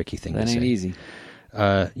 That was a tricky thing That to ain't say. easy.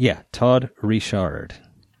 Yeah, Todd Richard.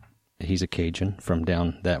 He's a Cajun from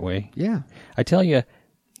down that way. Yeah. I tell you,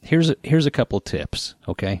 here's a couple tips,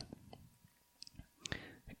 okay?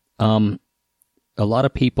 A lot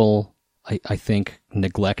of people, I think,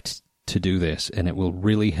 neglect to do this, and it will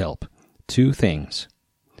really help. 2 things.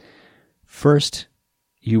 First,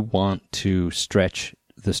 you want to stretch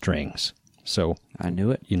the strings. So, I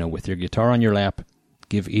knew it. with your guitar on your lap,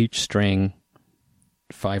 give each string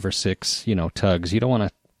 5 or 6, tugs. You don't want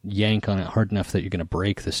to yank on it hard enough that you're going to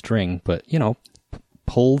break the string, but,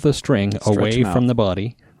 pull the string Stretch away 'em out. from the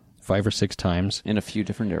body 5 or 6 times. In a few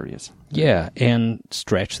different areas. Yeah, and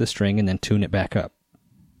stretch the string and then tune it back up.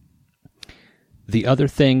 The other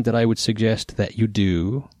thing that I would suggest that you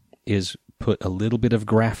do is put a little bit of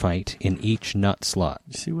graphite in each nut slot.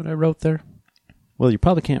 You see what I wrote there? Well, you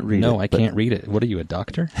probably can't read it. No, I can't read it. What are you, a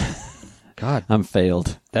doctor? God, I'm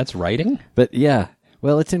failed. that's writing? But yeah,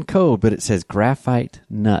 well, it's in code, but it says graphite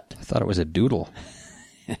nut. I thought it was a doodle.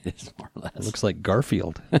 It's more or less. It looks like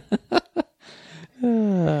Garfield.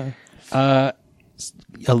 A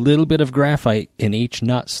little bit of graphite in each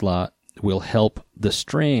nut slot will help the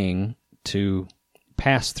string to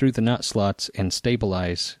pass through the nut slots and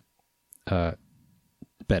stabilize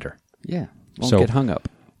better. Yeah, won't So- get hung up.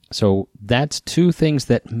 So that's 2 things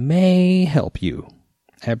that may help you.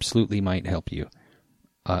 Absolutely might help you.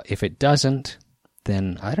 If it doesn't,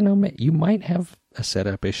 then I don't know, you might have a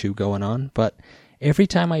setup issue going on, but every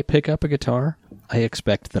time I pick up a guitar, I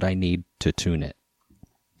expect that I need to tune it.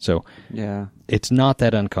 So Yeah. it's not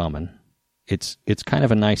that uncommon. It's kind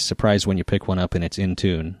of a nice surprise when you pick one up and it's in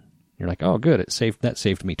tune. You're like, oh, good, that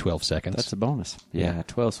saved me 12 seconds. That's a bonus. Yeah,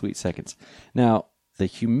 12 sweet seconds. Now, the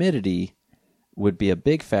humidity would be a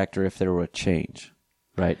big factor if there were a change,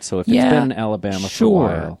 right? So if it's been in Alabama for a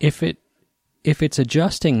while. If it's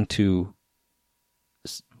adjusting to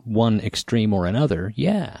one extreme or another,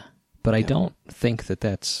 yeah. But I don't think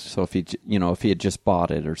that's... So if he had just bought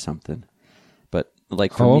it or something. But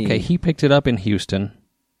like for me, okay, he picked it up in Houston,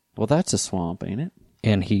 well, that's a swamp, ain't it?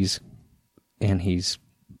 and he's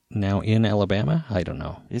now in Alabama? I don't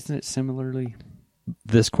know. Isn't it similarly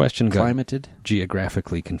This question got climated?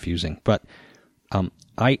 geographically confusing, but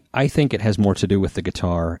I think it has more to do with the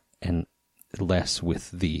guitar and less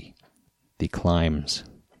with the climbs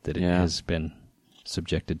that it has been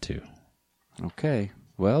subjected to. Okay.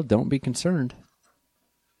 Well, don't be concerned.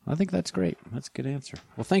 I think that's great. That's a good answer.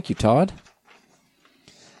 Well, thank you, Todd.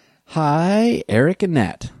 Hi, Eric and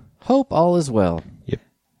Nat. Hope all is well. Yep.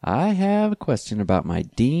 I have a question about my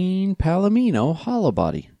Dean Palomino hollow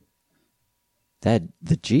body.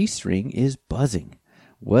 The G string is buzzing.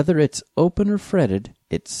 Whether it's open or fretted,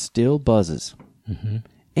 it still buzzes. Mm-hmm.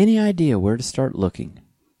 Any idea where to start looking?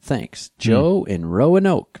 Thanks. Joe in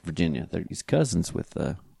Roanoke, Virginia. He's cousins with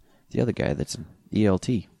the other guy that's an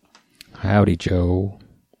ELT. Howdy, Joe.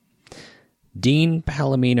 Dean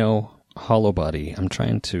Palomino hollow body. I'm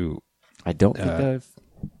trying to... I don't think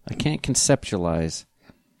I can't conceptualize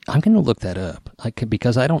I'm going to look that up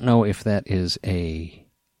because I don't know if that is a...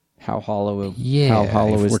 how hollow if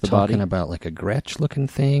is we're the talking body. about like a Gretsch-looking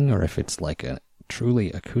thing or if it's like a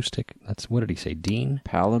truly acoustic... What did he say? Dean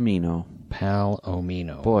Palomino.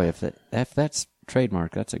 Palomino. Boy, if that's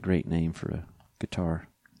trademark, that's a great name for a guitar.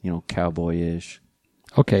 Cowboy-ish.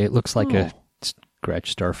 Okay, it looks like a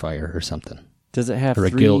Gretsch Starfire or something. Does it have Or a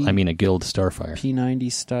three Guild Starfire.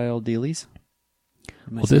 P90 style dealies?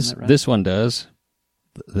 Well, this one does,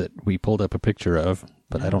 that we pulled up a picture of,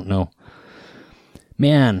 but I don't know.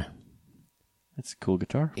 Man, That's a cool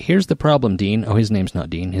guitar. here's the problem, Dean. Oh, his name's not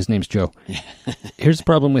Dean. His name's Joe. Here's the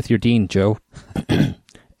problem with your Dean, Joe.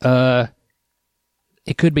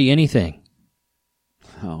 It could be anything.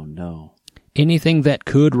 Oh, no. Anything that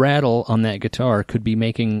could rattle on that guitar could be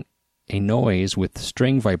making a noise with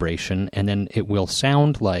string vibration, and then it will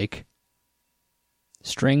sound like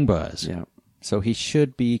string buzz. Yeah. So he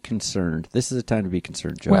should be concerned. This is a time to be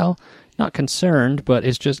concerned, Joe. Well, not concerned, but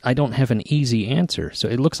it's just I don't have an easy answer. So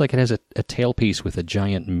it looks like it has a tailpiece with a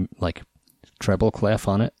giant treble clef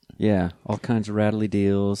on it. yeah, all kinds of rattly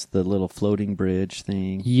deals, the little floating bridge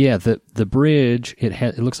thing. Yeah, the bridge,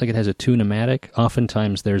 it looks like it has a tune-o-matic.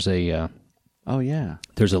 Oftentimes there's a Oh, yeah.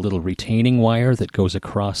 there's a little retaining wire that goes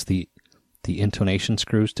across the intonation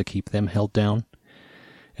screws to keep them held down.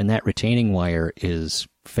 And that retaining wire is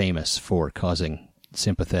famous for causing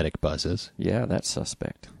sympathetic buzzes. Yeah, that's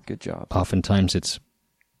suspect. Good job. Oftentimes it's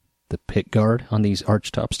the pick guard on these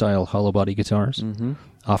archtop style hollow body guitars. Mm-hmm.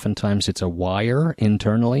 Oftentimes it's a wire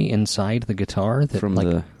internally inside the guitar that From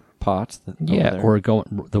the pots. or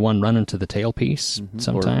the one running to the tailpiece. Mhm.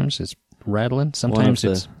 Sometimes it's rattling. One of Sometimes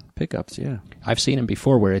the it's pickups, yeah. I've seen them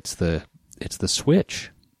before where it's the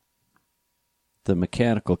switch. The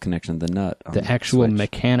mechanical connection, the nut. on The actual switch.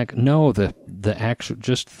 mechanic. No, the actual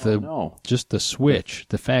just the no. just the switch.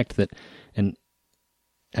 The fact that, and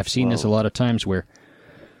I've seen this a lot of times where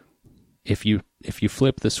if you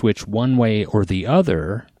flip the switch one way or the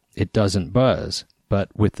other, it doesn't buzz. But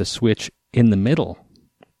with the switch in the middle,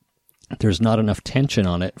 there's not enough tension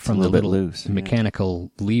on it from the little bit little loose,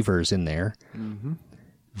 mechanical levers in there Mm-hmm.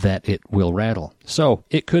 that it will rattle. So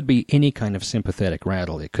it could be any kind of sympathetic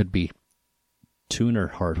rattle. It could be tuner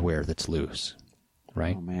hardware that's loose,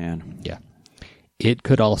 right? Oh, man. Yeah. It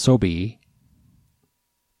could also be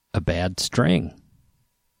a bad string.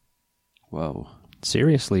 Whoa.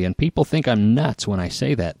 Seriously, and people think I'm nuts when I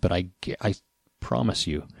say that, but I promise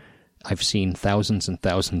you, I've seen thousands and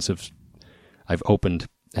thousands of... I've opened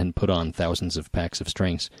and put on thousands of packs of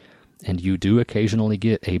strings, and you do occasionally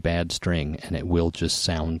get a bad string, and it will just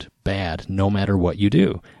sound bad no matter what you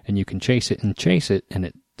do. And you can chase it,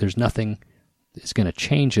 and there's nothing that's going to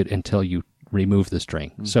change it until you remove the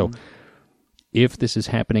string. Mm-hmm. So if this is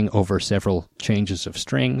happening over several changes of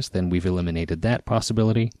strings, then we've eliminated that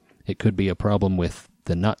possibility. It could be a problem with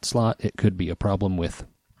the nut slot. It could be a problem with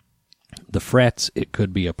the frets. It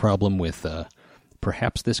could be a problem with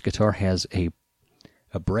perhaps this guitar has a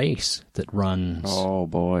brace that runs... Oh,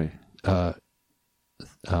 boy.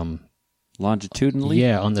 Longitudinally?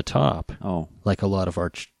 Yeah, on the top. Oh. Like a lot of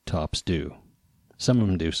arch tops do. Some of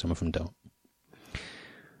them do, some of them don't.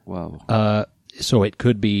 Whoa. So it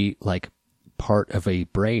could be like part of a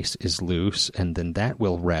brace is loose, and then that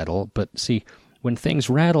will rattle. But see, when things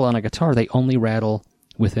rattle on a guitar, they only rattle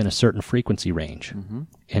within a certain frequency range. Mm-hmm.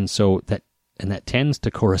 And so that tends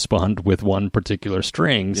to correspond with one particular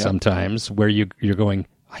string sometimes, where you're going,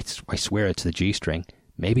 I swear it's the G string.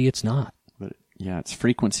 Maybe it's not. But yeah, it's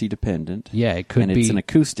frequency dependent. Yeah, it could be. And it's an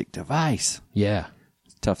acoustic device. Yeah.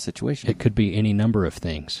 It's a tough situation. It could be any number of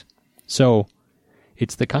things. So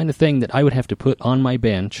it's the kind of thing that I would have to put on my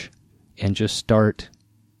bench and just start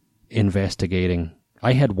investigating.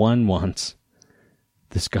 I had one once.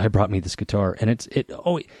 This guy brought me this guitar, and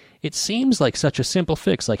it seems like such a simple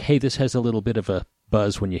fix, like, hey, this has a little bit of a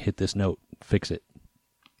buzz when you hit this note, fix it.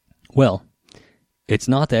 Well, it's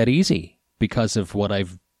not that easy because of what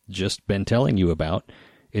I've just been telling you about.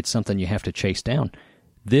 It's something you have to chase down.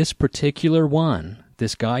 This particular one,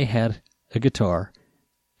 this guy had a guitar,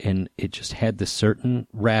 and it just had this certain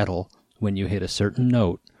rattle when you hit a certain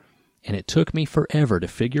note, and it took me forever to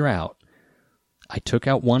figure out. I took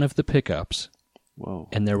out one of the pickups, whoa,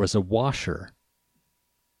 and there was a washer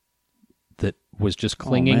that was just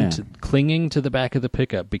clinging to the back of the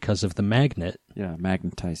pickup because of the magnet. Yeah,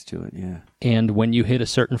 magnetized to it, yeah. And when you hit a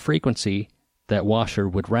certain frequency, that washer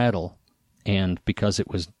would rattle, and because it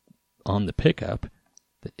was on the pickup,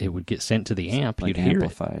 it would get sent to the amp. Like you'd hear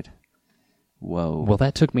amplified. It. Whoa. Well,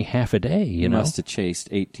 that took me half a day, you know? must have chased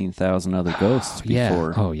 18,000 other ghosts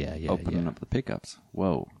before opening up the pickups.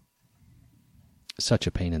 Whoa. Such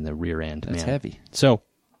a pain in the rear end, That's man. heavy. So,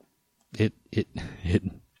 it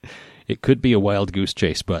could be a wild goose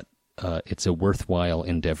chase, but it's a worthwhile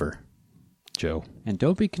endeavor, Joe. And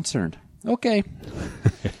don't be concerned. Okay.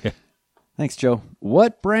 Thanks, Joe.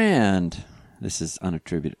 What brand? This is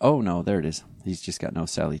unattributed. Oh, no, there it is. He's just got no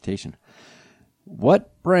salutation.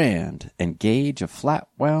 What brand and gauge of flat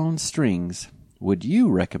wound strings would you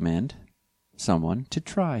recommend someone to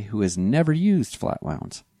try who has never used flat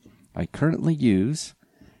wounds? I currently use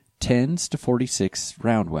 10s to 46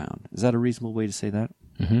 round wound. Is that a reasonable way to say that?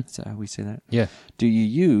 Mm-hmm. Is that how we say that? Yeah. Do you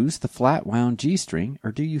use the flat wound G string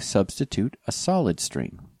or do you substitute a solid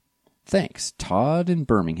string? Thanks, Todd in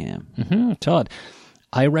Birmingham. Mm-hmm, Todd.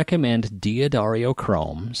 I recommend Diodario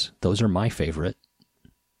Chromes. Those are my favorite.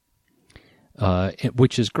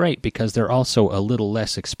 Which is great because they're also a little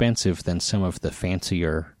less expensive than some of the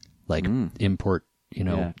fancier, like import,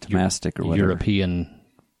 Damastic or whatever. European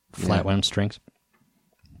flat wound strings.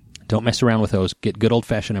 Don't mess around with those. Get good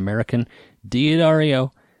old-fashioned American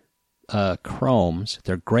Diodario Chromes.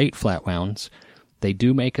 They're great flat wounds. They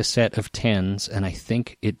do make a set of 10s, and I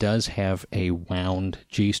think it does have a wound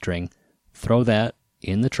G string. Throw that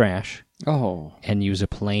in the trash and use a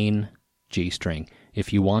plain G string.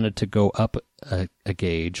 If you wanted to go up a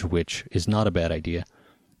gauge, which is not a bad idea,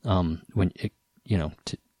 if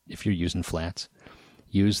you're using flats,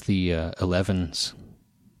 use the 11s,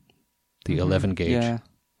 the 11 gauge. Yeah,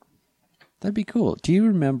 that'd be cool. Do you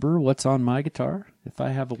remember what's on my guitar? If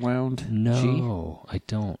I have a wound G? No, I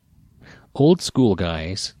don't. Old school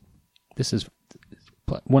guys. This is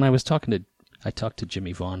when I talked to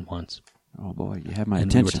Jimmy Vaughn once. Oh boy, you have my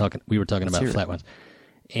attention. We were talking about flat ones,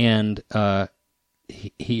 and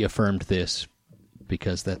he affirmed this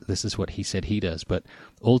because this is what he said he does. But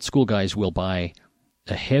old school guys will buy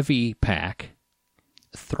a heavy pack,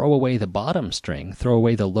 throw away the bottom string, throw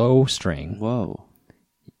away the low string. Whoa!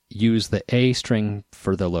 Use the A string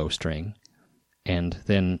for the low string, and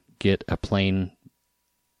then get a plain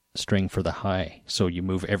string for the high. So you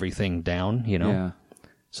move everything down, Yeah.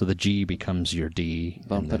 So the G becomes your D.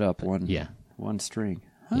 Bump it up one string.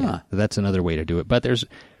 Huh. Yeah, that's another way to do it. But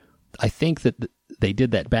I think that they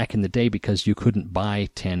did that back in the day because you couldn't buy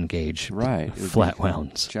 10 gauge flat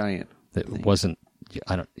wounds. Giant. That wasn't.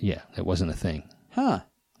 It wasn't a thing. Huh.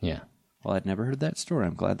 Yeah. Well, I'd never heard that story.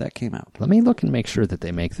 I'm glad that came out. Let me look and make sure that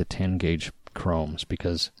they make the 10-gauge chromes,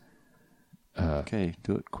 because... Okay,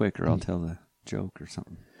 do it quick or I'll tell the joke or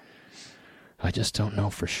something. I just don't know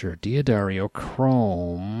for sure. Diodario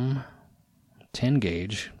Chrome,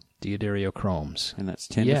 10-gauge Diodario Chromes. And that's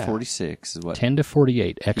 10 to 46 is what? 10 to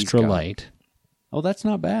 48, extra got. light. Oh, that's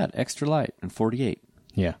not bad. Extra light and 48.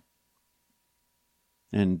 Yeah.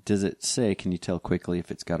 And does it say, can you tell quickly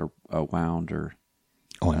if it's got a wound or...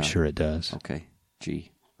 Oh, I'm sure it does. Okay,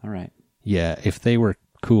 G. All right. Yeah, if they were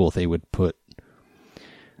cool, they would put...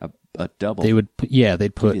 A double. They would put, yeah,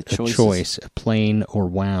 they'd put a choices. choice, a plain or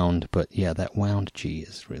wound, but yeah, that wound G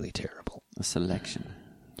is really terrible. A selection.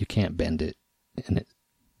 You can't bend it, and it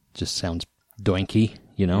just sounds doinky,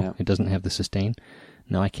 you know? Yeah. It doesn't have the sustain.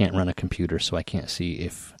 Now, I can't run a computer, so I can't see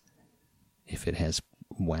if it has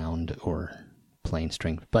wound or plain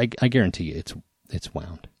string. But I guarantee you it's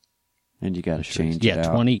wound. And you got to change it it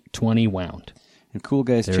out. 20 wound. And cool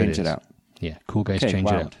guys There change it it is. out. Yeah, cool guys Okay, change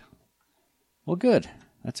it wound. out. Well, good.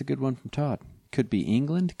 That's a good one from Todd. Could be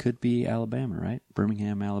England, could be Alabama, right?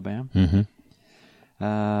 Birmingham, Alabama.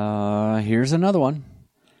 Mm-hmm. Here's another one.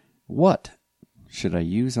 What should I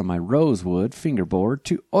use on my rosewood fingerboard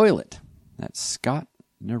to oil it? That's Scott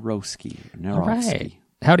Narowski. All right.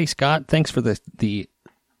 Howdy, Scott. Thanks for the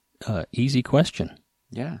easy question.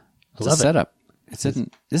 Yeah. It's love a it. setup. This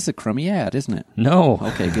is a crummy ad, isn't it? No.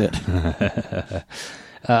 Okay, good.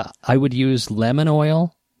 I would use lemon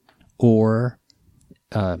oil or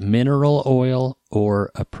mineral oil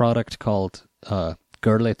or a product called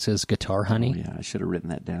Gerlitz's Guitar Honey. Oh, yeah, I should have written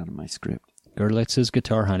that down in my script. Gerlitz's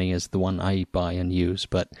Guitar Honey is the one I buy and use.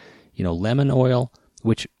 But, lemon oil,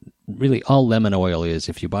 which really all lemon oil is,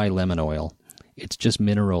 if you buy lemon oil, it's just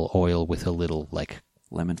mineral oil with a little,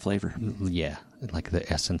 Lemon flavor. yeah, like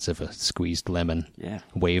the essence of a squeezed lemon Yeah.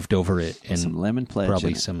 waved over it. And some lemon pledge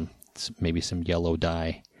probably in it. maybe some yellow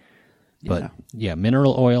dye. Yeah. But, yeah,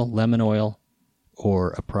 mineral oil, lemon oil,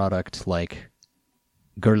 or a product like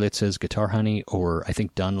Gerlitz's Guitar Honey, or I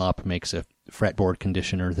think Dunlop makes a fretboard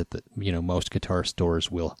conditioner that most guitar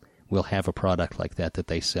stores will have a product like that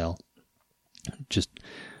they sell.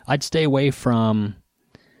 I'd stay away from,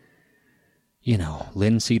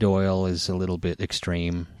 linseed oil is a little bit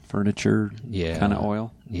extreme. Furniture Yeah. kind of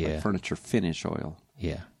oil. Yeah. Like furniture finish oil.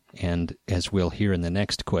 Yeah, and as we'll hear in the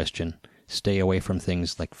next question, stay away from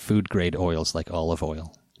things like food-grade oils like olive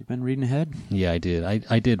oil. You've been reading ahead? Yeah, I did.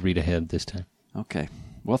 I did read ahead this time. Okay.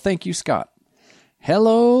 Well, thank you, Scott.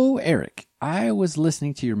 Hello, Eric. I was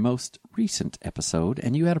listening to your most recent episode,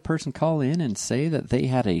 and you had a person call in and say that they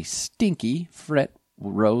had a stinky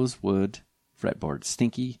rosewood fretboard.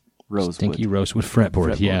 Stinky rosewood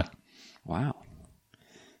fretboard, yeah. Wow.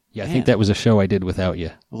 Yeah, I Man. think that was a show I did without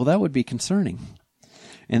you. Well, that would be concerning.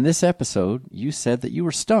 In this episode, you said that you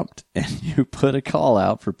were stumped, and you put a call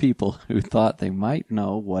out for people who thought they might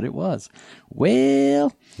know what it was.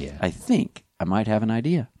 Well, Yeah. I think I might have an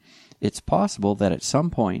idea. It's possible that at some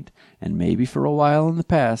point, and maybe for a while in the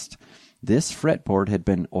past, this fretboard had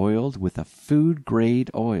been oiled with a food-grade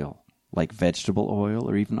oil, like vegetable oil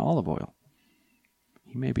or even olive oil.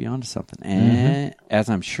 You may be onto something. And as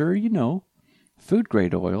I'm sure you know,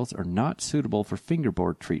 food-grade oils are not suitable for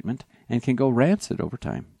fingerboard treatment and can go rancid over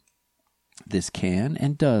time. This can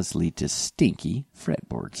and does lead to stinky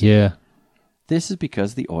fretboards. Yeah. This is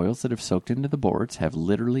because the oils that have soaked into the boards have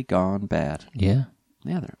literally gone bad. Yeah.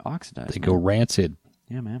 Yeah, they're oxidized. They man. go rancid.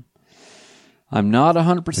 Yeah, man. I'm not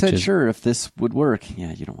 100% Which is- sure if this would work.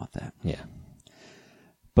 Yeah, you don't want that. Yeah.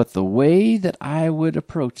 But the way that I would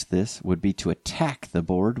approach this would be to attack the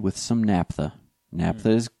board with some naphtha. Naphtha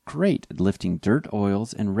is great at lifting dirt,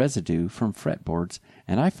 oils, and residue from fretboards,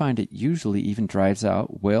 and I find it usually even drives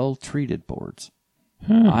out well-treated boards.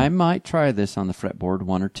 I might try this on the fretboard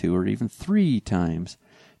 1 or 2 or even 3 times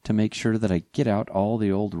to make sure that I get out all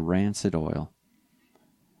the old rancid oil.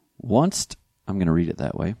 I'm going to read it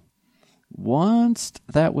that way. Once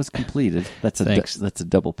that was completed, that's a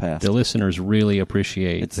double pass. The listeners really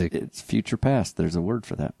appreciate It's future past. There's a word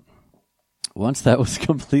for that. Once that was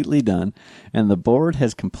completely done and the board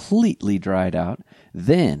has completely dried out,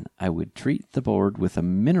 then I would treat the board with a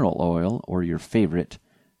mineral oil or your favorite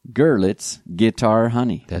Gerlitz Guitar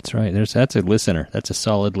Honey. That's right. That's a listener. That's a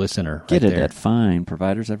solid listener. Get right it there. at fine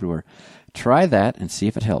providers everywhere. Try that and see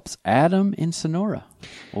if it helps. Adam in Sonora.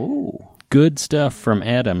 Oh. Good stuff from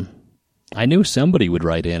Adam. I knew somebody would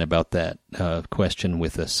write in about that question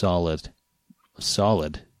with a solid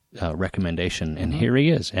recommendation, and here he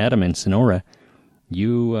is, Adam in Sonora.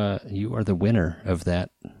 You are the winner of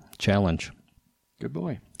that challenge. Good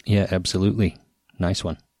boy. Yeah, absolutely. Nice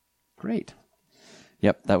one. Great.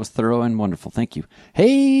 Yep, that was thorough and wonderful. Thank you.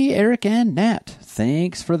 Hey, Eric and Nat.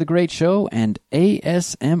 Thanks for the great show and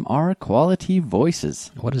ASMR quality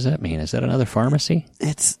voices. What does that mean? Is that another pharmacy?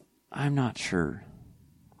 I'm not sure.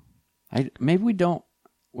 Maybe we don't.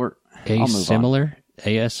 Similar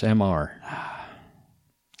ASMR.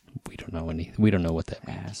 We don't know we don't know what that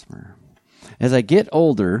means. Asthma. As I get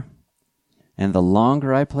older, and the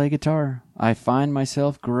longer I play guitar, I find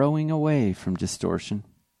myself growing away from distortion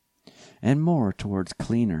and more towards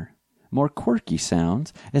cleaner, more quirky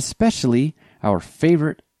sounds, especially our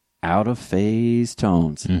favorite out-of-phase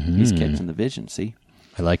tones. Mm-hmm. He's catching the vision, see?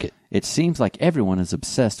 I like it. It seems like everyone is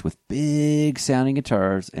obsessed with big-sounding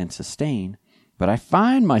guitars and sustain, but I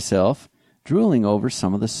find myself drooling over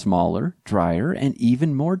some of the smaller, drier, and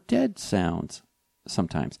even more dead sounds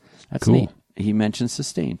sometimes. That's cool. neat. He mentioned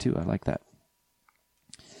sustain, too. I like that.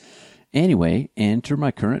 Anyway, enter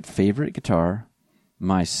my current favorite guitar,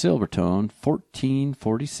 my Silvertone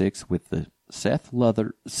 1446 with the Seth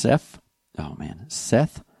Lover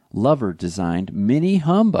designed mini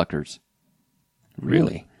humbuckers.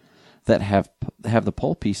 Really? That have the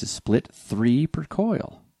pole pieces split 3 per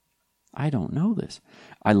coil. I don't know this.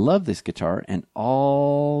 I love this guitar and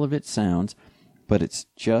all of its sounds, but it's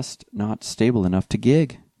just not stable enough to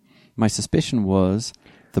gig. My suspicion was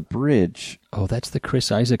the bridge. Oh, that's the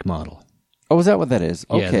Chris Isaak model. Oh, is that what that is?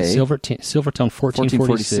 Okay. Yeah, the Silvertone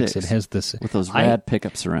 1446. It has this with those rad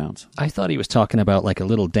pickup surrounds. I thought he was talking about like a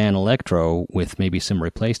little Dan Electro with maybe some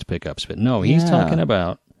replaced pickups, but no, he's talking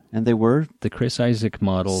about. And they were the Chris Isaak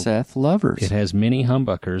model. Seth Lovers. It has mini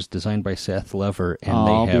humbuckers designed by Seth Lover, and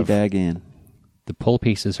I'll they have be daggin'. The pole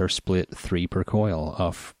pieces are split 3 per coil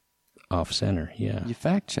off center. Yeah, you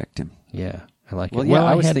fact checked him. Yeah, I like it. Well, yeah,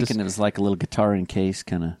 I was thinking it was like a little guitar in case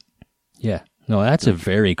kind of. Yeah, no, that's a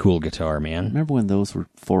very cool guitar, man. Remember when those were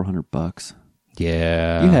 $400?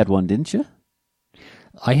 Yeah, you had one, didn't you?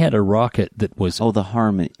 I had a Rocket that was the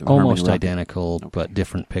Harmony almost Rocket. Identical, but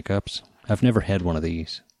different pickups. I've never had one of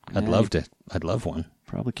these. I'd love one.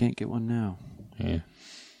 Probably can't get one now. Yeah.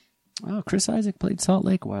 Oh, Chris Isaak played Salt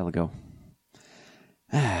Lake a while ago.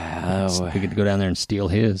 We could go down there and steal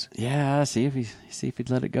his. Yeah, see if he'd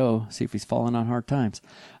let it go. See if he's falling on hard times.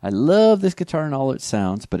 I love this guitar and all its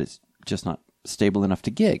sounds, but it's just not stable enough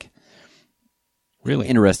to gig. Really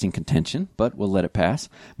interesting contention, but we'll let it pass.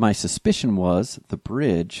 My suspicion was the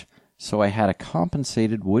bridge, so I had a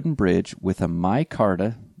compensated wooden bridge with a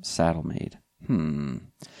micarta saddle made.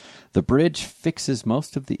 The bridge fixes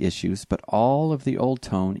most of the issues, but all of the old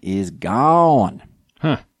tone is gone.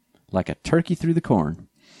 Like a turkey through the corn.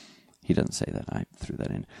 He doesn't say that. I threw that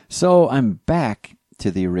in. So I'm back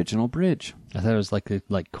to the original bridge. I thought it was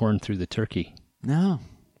like corn through the turkey. No,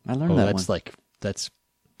 I learned that that's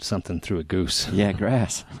something through a goose. Yeah,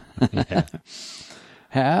 grass. Yeah.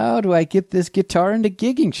 How do I get this guitar into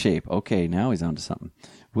gigging shape? Okay, now he's on to something.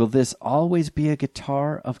 Will this always be a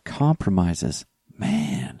guitar of compromises?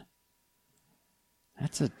 Man,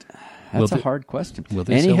 that's a hard question. Will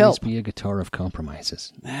this always be a guitar of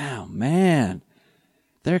compromises? Oh, man.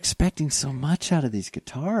 They're expecting so much out of these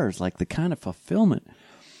guitars, like the kind of fulfillment.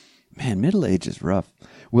 Man, middle age is rough.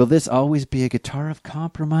 Will this always be a guitar of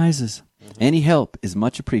compromises? Mm-hmm. Any help is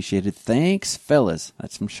much appreciated. Thanks, fellas.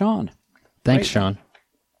 That's from Sean. Thanks, Sean.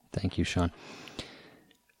 Thank you, Sean.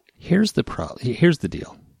 Here's the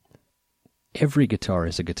deal. Every guitar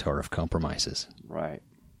is a guitar of compromises. Right.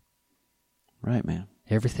 Right, man.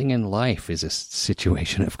 Everything in life is a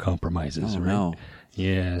situation of compromises, right? No.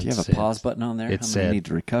 Yeah. Do you have a pause button on there? It's I need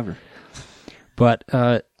to recover. But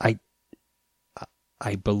I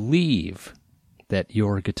believe that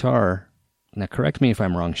your guitar, now correct me if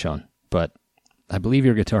I'm wrong, Sean, but I believe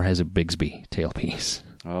your guitar has a Bigsby tailpiece.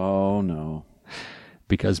 Oh, no.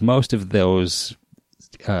 Because most of those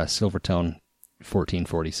Silvertone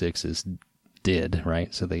 1446s did,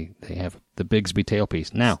 right? So they have the Bigsby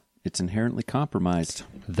tailpiece. Now, it's inherently compromised.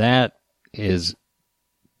 That is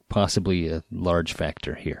possibly a large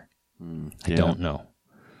factor here. I don't know.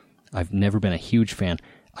 I've never been a huge fan.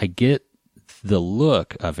 I get the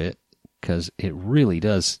look of it because it really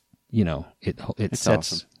does, it sets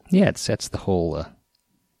awesome. Yeah, it sets the whole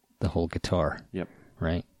guitar. Yep.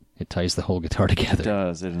 Right? It ties the whole guitar together. It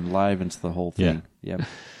does. It enlivens the whole thing. Yeah.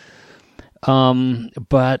 Yep.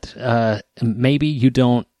 But maybe you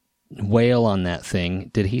don't wail on that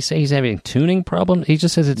thing. Did he say he's having tuning problems? He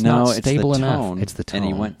just says it's not stable enough. It's the tone. And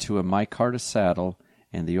he went to a micarta saddle,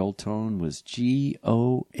 and the old tone was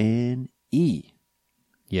Gone.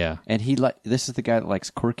 Yeah. And this is the guy that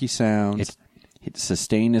likes quirky sounds.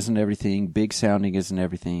 Sustain isn't everything. Big sounding isn't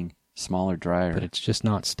everything. Smaller, drier. But it's just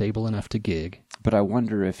not stable enough to gig. But I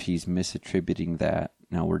wonder if he's misattributing that.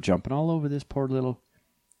 Now, we're jumping all over this poor little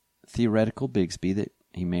theoretical Bigsby that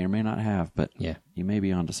he may or may not have, but Yeah. you may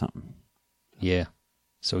be onto something. Yeah.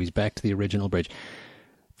 So he's back to the original bridge.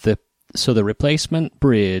 So the replacement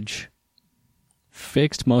bridge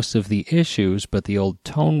fixed most of the issues, but the old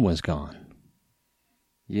tone was gone.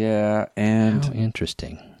 Yeah, How and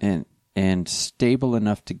interesting. and stable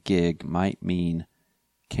enough to gig might mean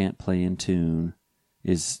can't play in tune,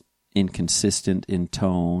 is inconsistent in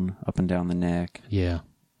tone, up and down the neck. Yeah.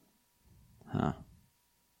 Huh.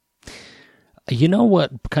 You know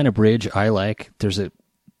what kind of bridge I like?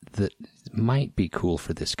 That might be cool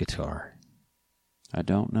for this guitar. I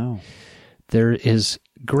don't know. There is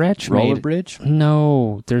Gretsch Roller made... bridge?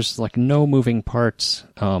 No, there's like no moving parts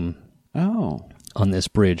Oh. on this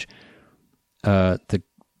bridge. The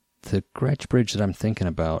Gretsch bridge that I'm thinking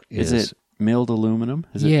about Is it milled aluminum?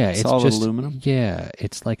 Is yeah, it it's solid just aluminum? Yeah,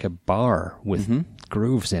 it's like a bar with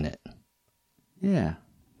grooves in it, Yeah.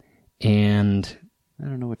 and I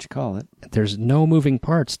don't know what you call it. there's no moving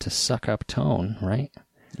parts to suck up tone, right?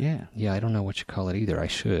 Yeah. Yeah, I don't know what you call it either. I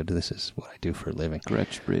should. This is what I do for a living.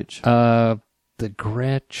 Gretsch bridge. The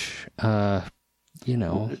Gretsch,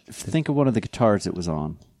 Think of one of the guitars it was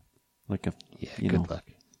on. Like a yeah, you good know. luck.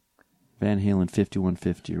 Van Halen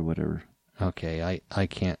 5150 or whatever. Okay, I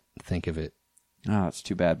can't think of it. Oh, it's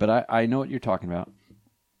too bad. But I know what you're talking about.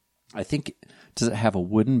 I think, does it have a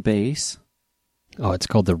wooden base? Oh, it's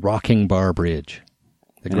called the Rocking Bar Bridge.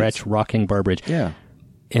 The And Gretsch Rocking Bar Bridge. Yeah.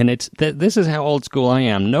 And this is how old school I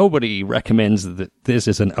am. Nobody recommends that this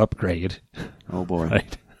is an upgrade. Oh, boy.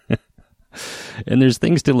 Right. And there's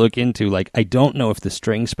things to look into. Like, I don't know if the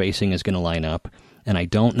string spacing is going to line up, and I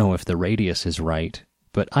don't know if the radius is right.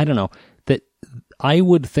 But I don't know. That I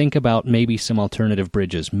would think about maybe some alternative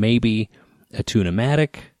bridges. Maybe a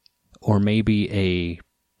Tune-o-matic, or maybe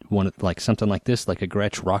one like something like this, like a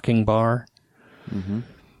Gretsch Rocking Bar. Mm-hmm.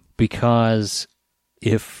 Because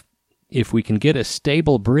if we can get a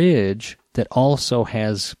stable bridge that also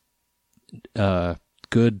has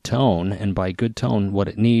good tone, and by good tone, what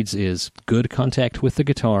it needs is good contact with the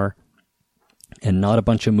guitar and not a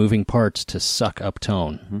bunch of moving parts to suck up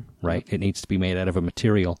tone, right? It needs to be made out of a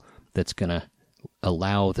material that's going to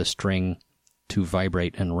allow the string to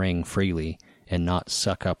vibrate and ring freely and not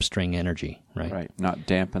suck up string energy, right? Right. Not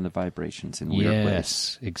dampen the vibrations in weird ways.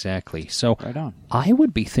 Yes, exactly. So Right on. I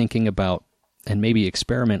would be thinking about, and maybe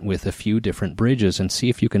experiment with a few different bridges and see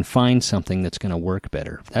if you can find something that's going to work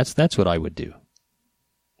better. That's what I would do.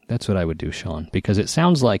 That's what I would do, Sean, because it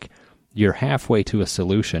sounds like you're halfway to a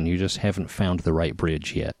solution. You just haven't found the right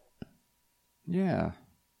bridge yet. Yeah.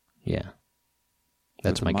 Yeah.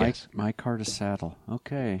 That's my guess. My car to saddle.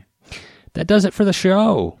 Okay. That does it for the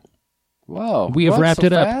show. Whoa. We have what, wrapped so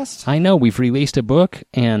it up. fast? I know. We've released a book,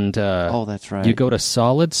 and Oh, that's right. you go to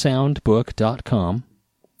solidsoundbook.com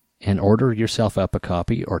and order yourself up a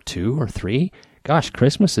copy, or 2 or 3. Gosh,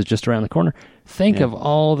 Christmas is just around the corner. Think Yeah. of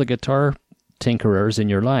all the guitar tinkerers in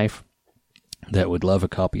your life that would love a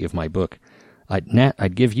copy of my book.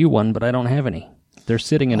 I'd give you one, but I don't have any. They're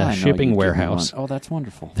sitting in I a know, shipping you give me warehouse. one. Oh, that's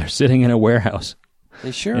wonderful. They're sitting in a warehouse.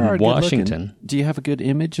 They sure in are Washington. good-looking. Do you have a good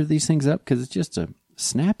image of these things up? Because it's just a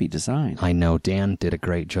snappy design. I know Dan did a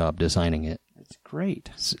great job designing it. It's great.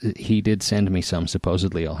 He did send me some.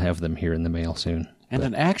 Supposedly, I'll have them here in the mail soon. And But-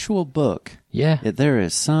 an actual book. yeah, There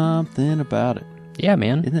is something about it. yeah,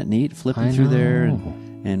 man. Isn't that neat? Flipping I through there know.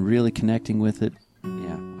 and really connecting with it.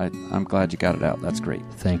 Yeah, I'm glad you got it out. That's great.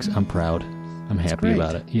 Thanks. I'm proud. I'm happy great.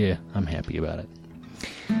 about it. Yeah, I'm happy about it.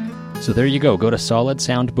 So there you go. Go to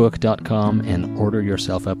solidsoundbook.com and order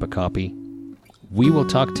yourself up a copy. We will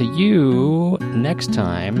talk to you next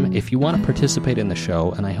time. If you want to participate in the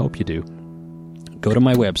show, and I hope you do, go to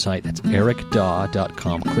my website. That's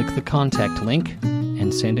ericdaw.com. Click the contact link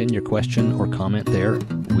and send in your question or comment there.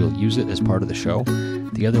 We'll use it as part of the show.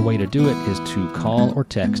 The other way to do it is to call or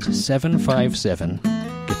text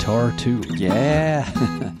 757-GUITAR-2. Yeah.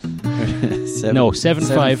 No,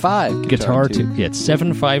 75 Guitar 2. 2. Yeah, it's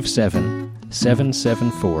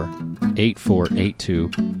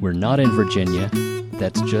 757-774-8482. We're not in Virginia.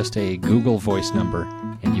 That's just a Google Voice number,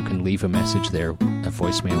 and you can leave a message there, a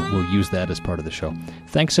voicemail. We'll use that as part of the show.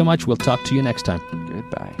 Thanks so much. We'll talk to you next time.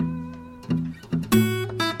 Goodbye.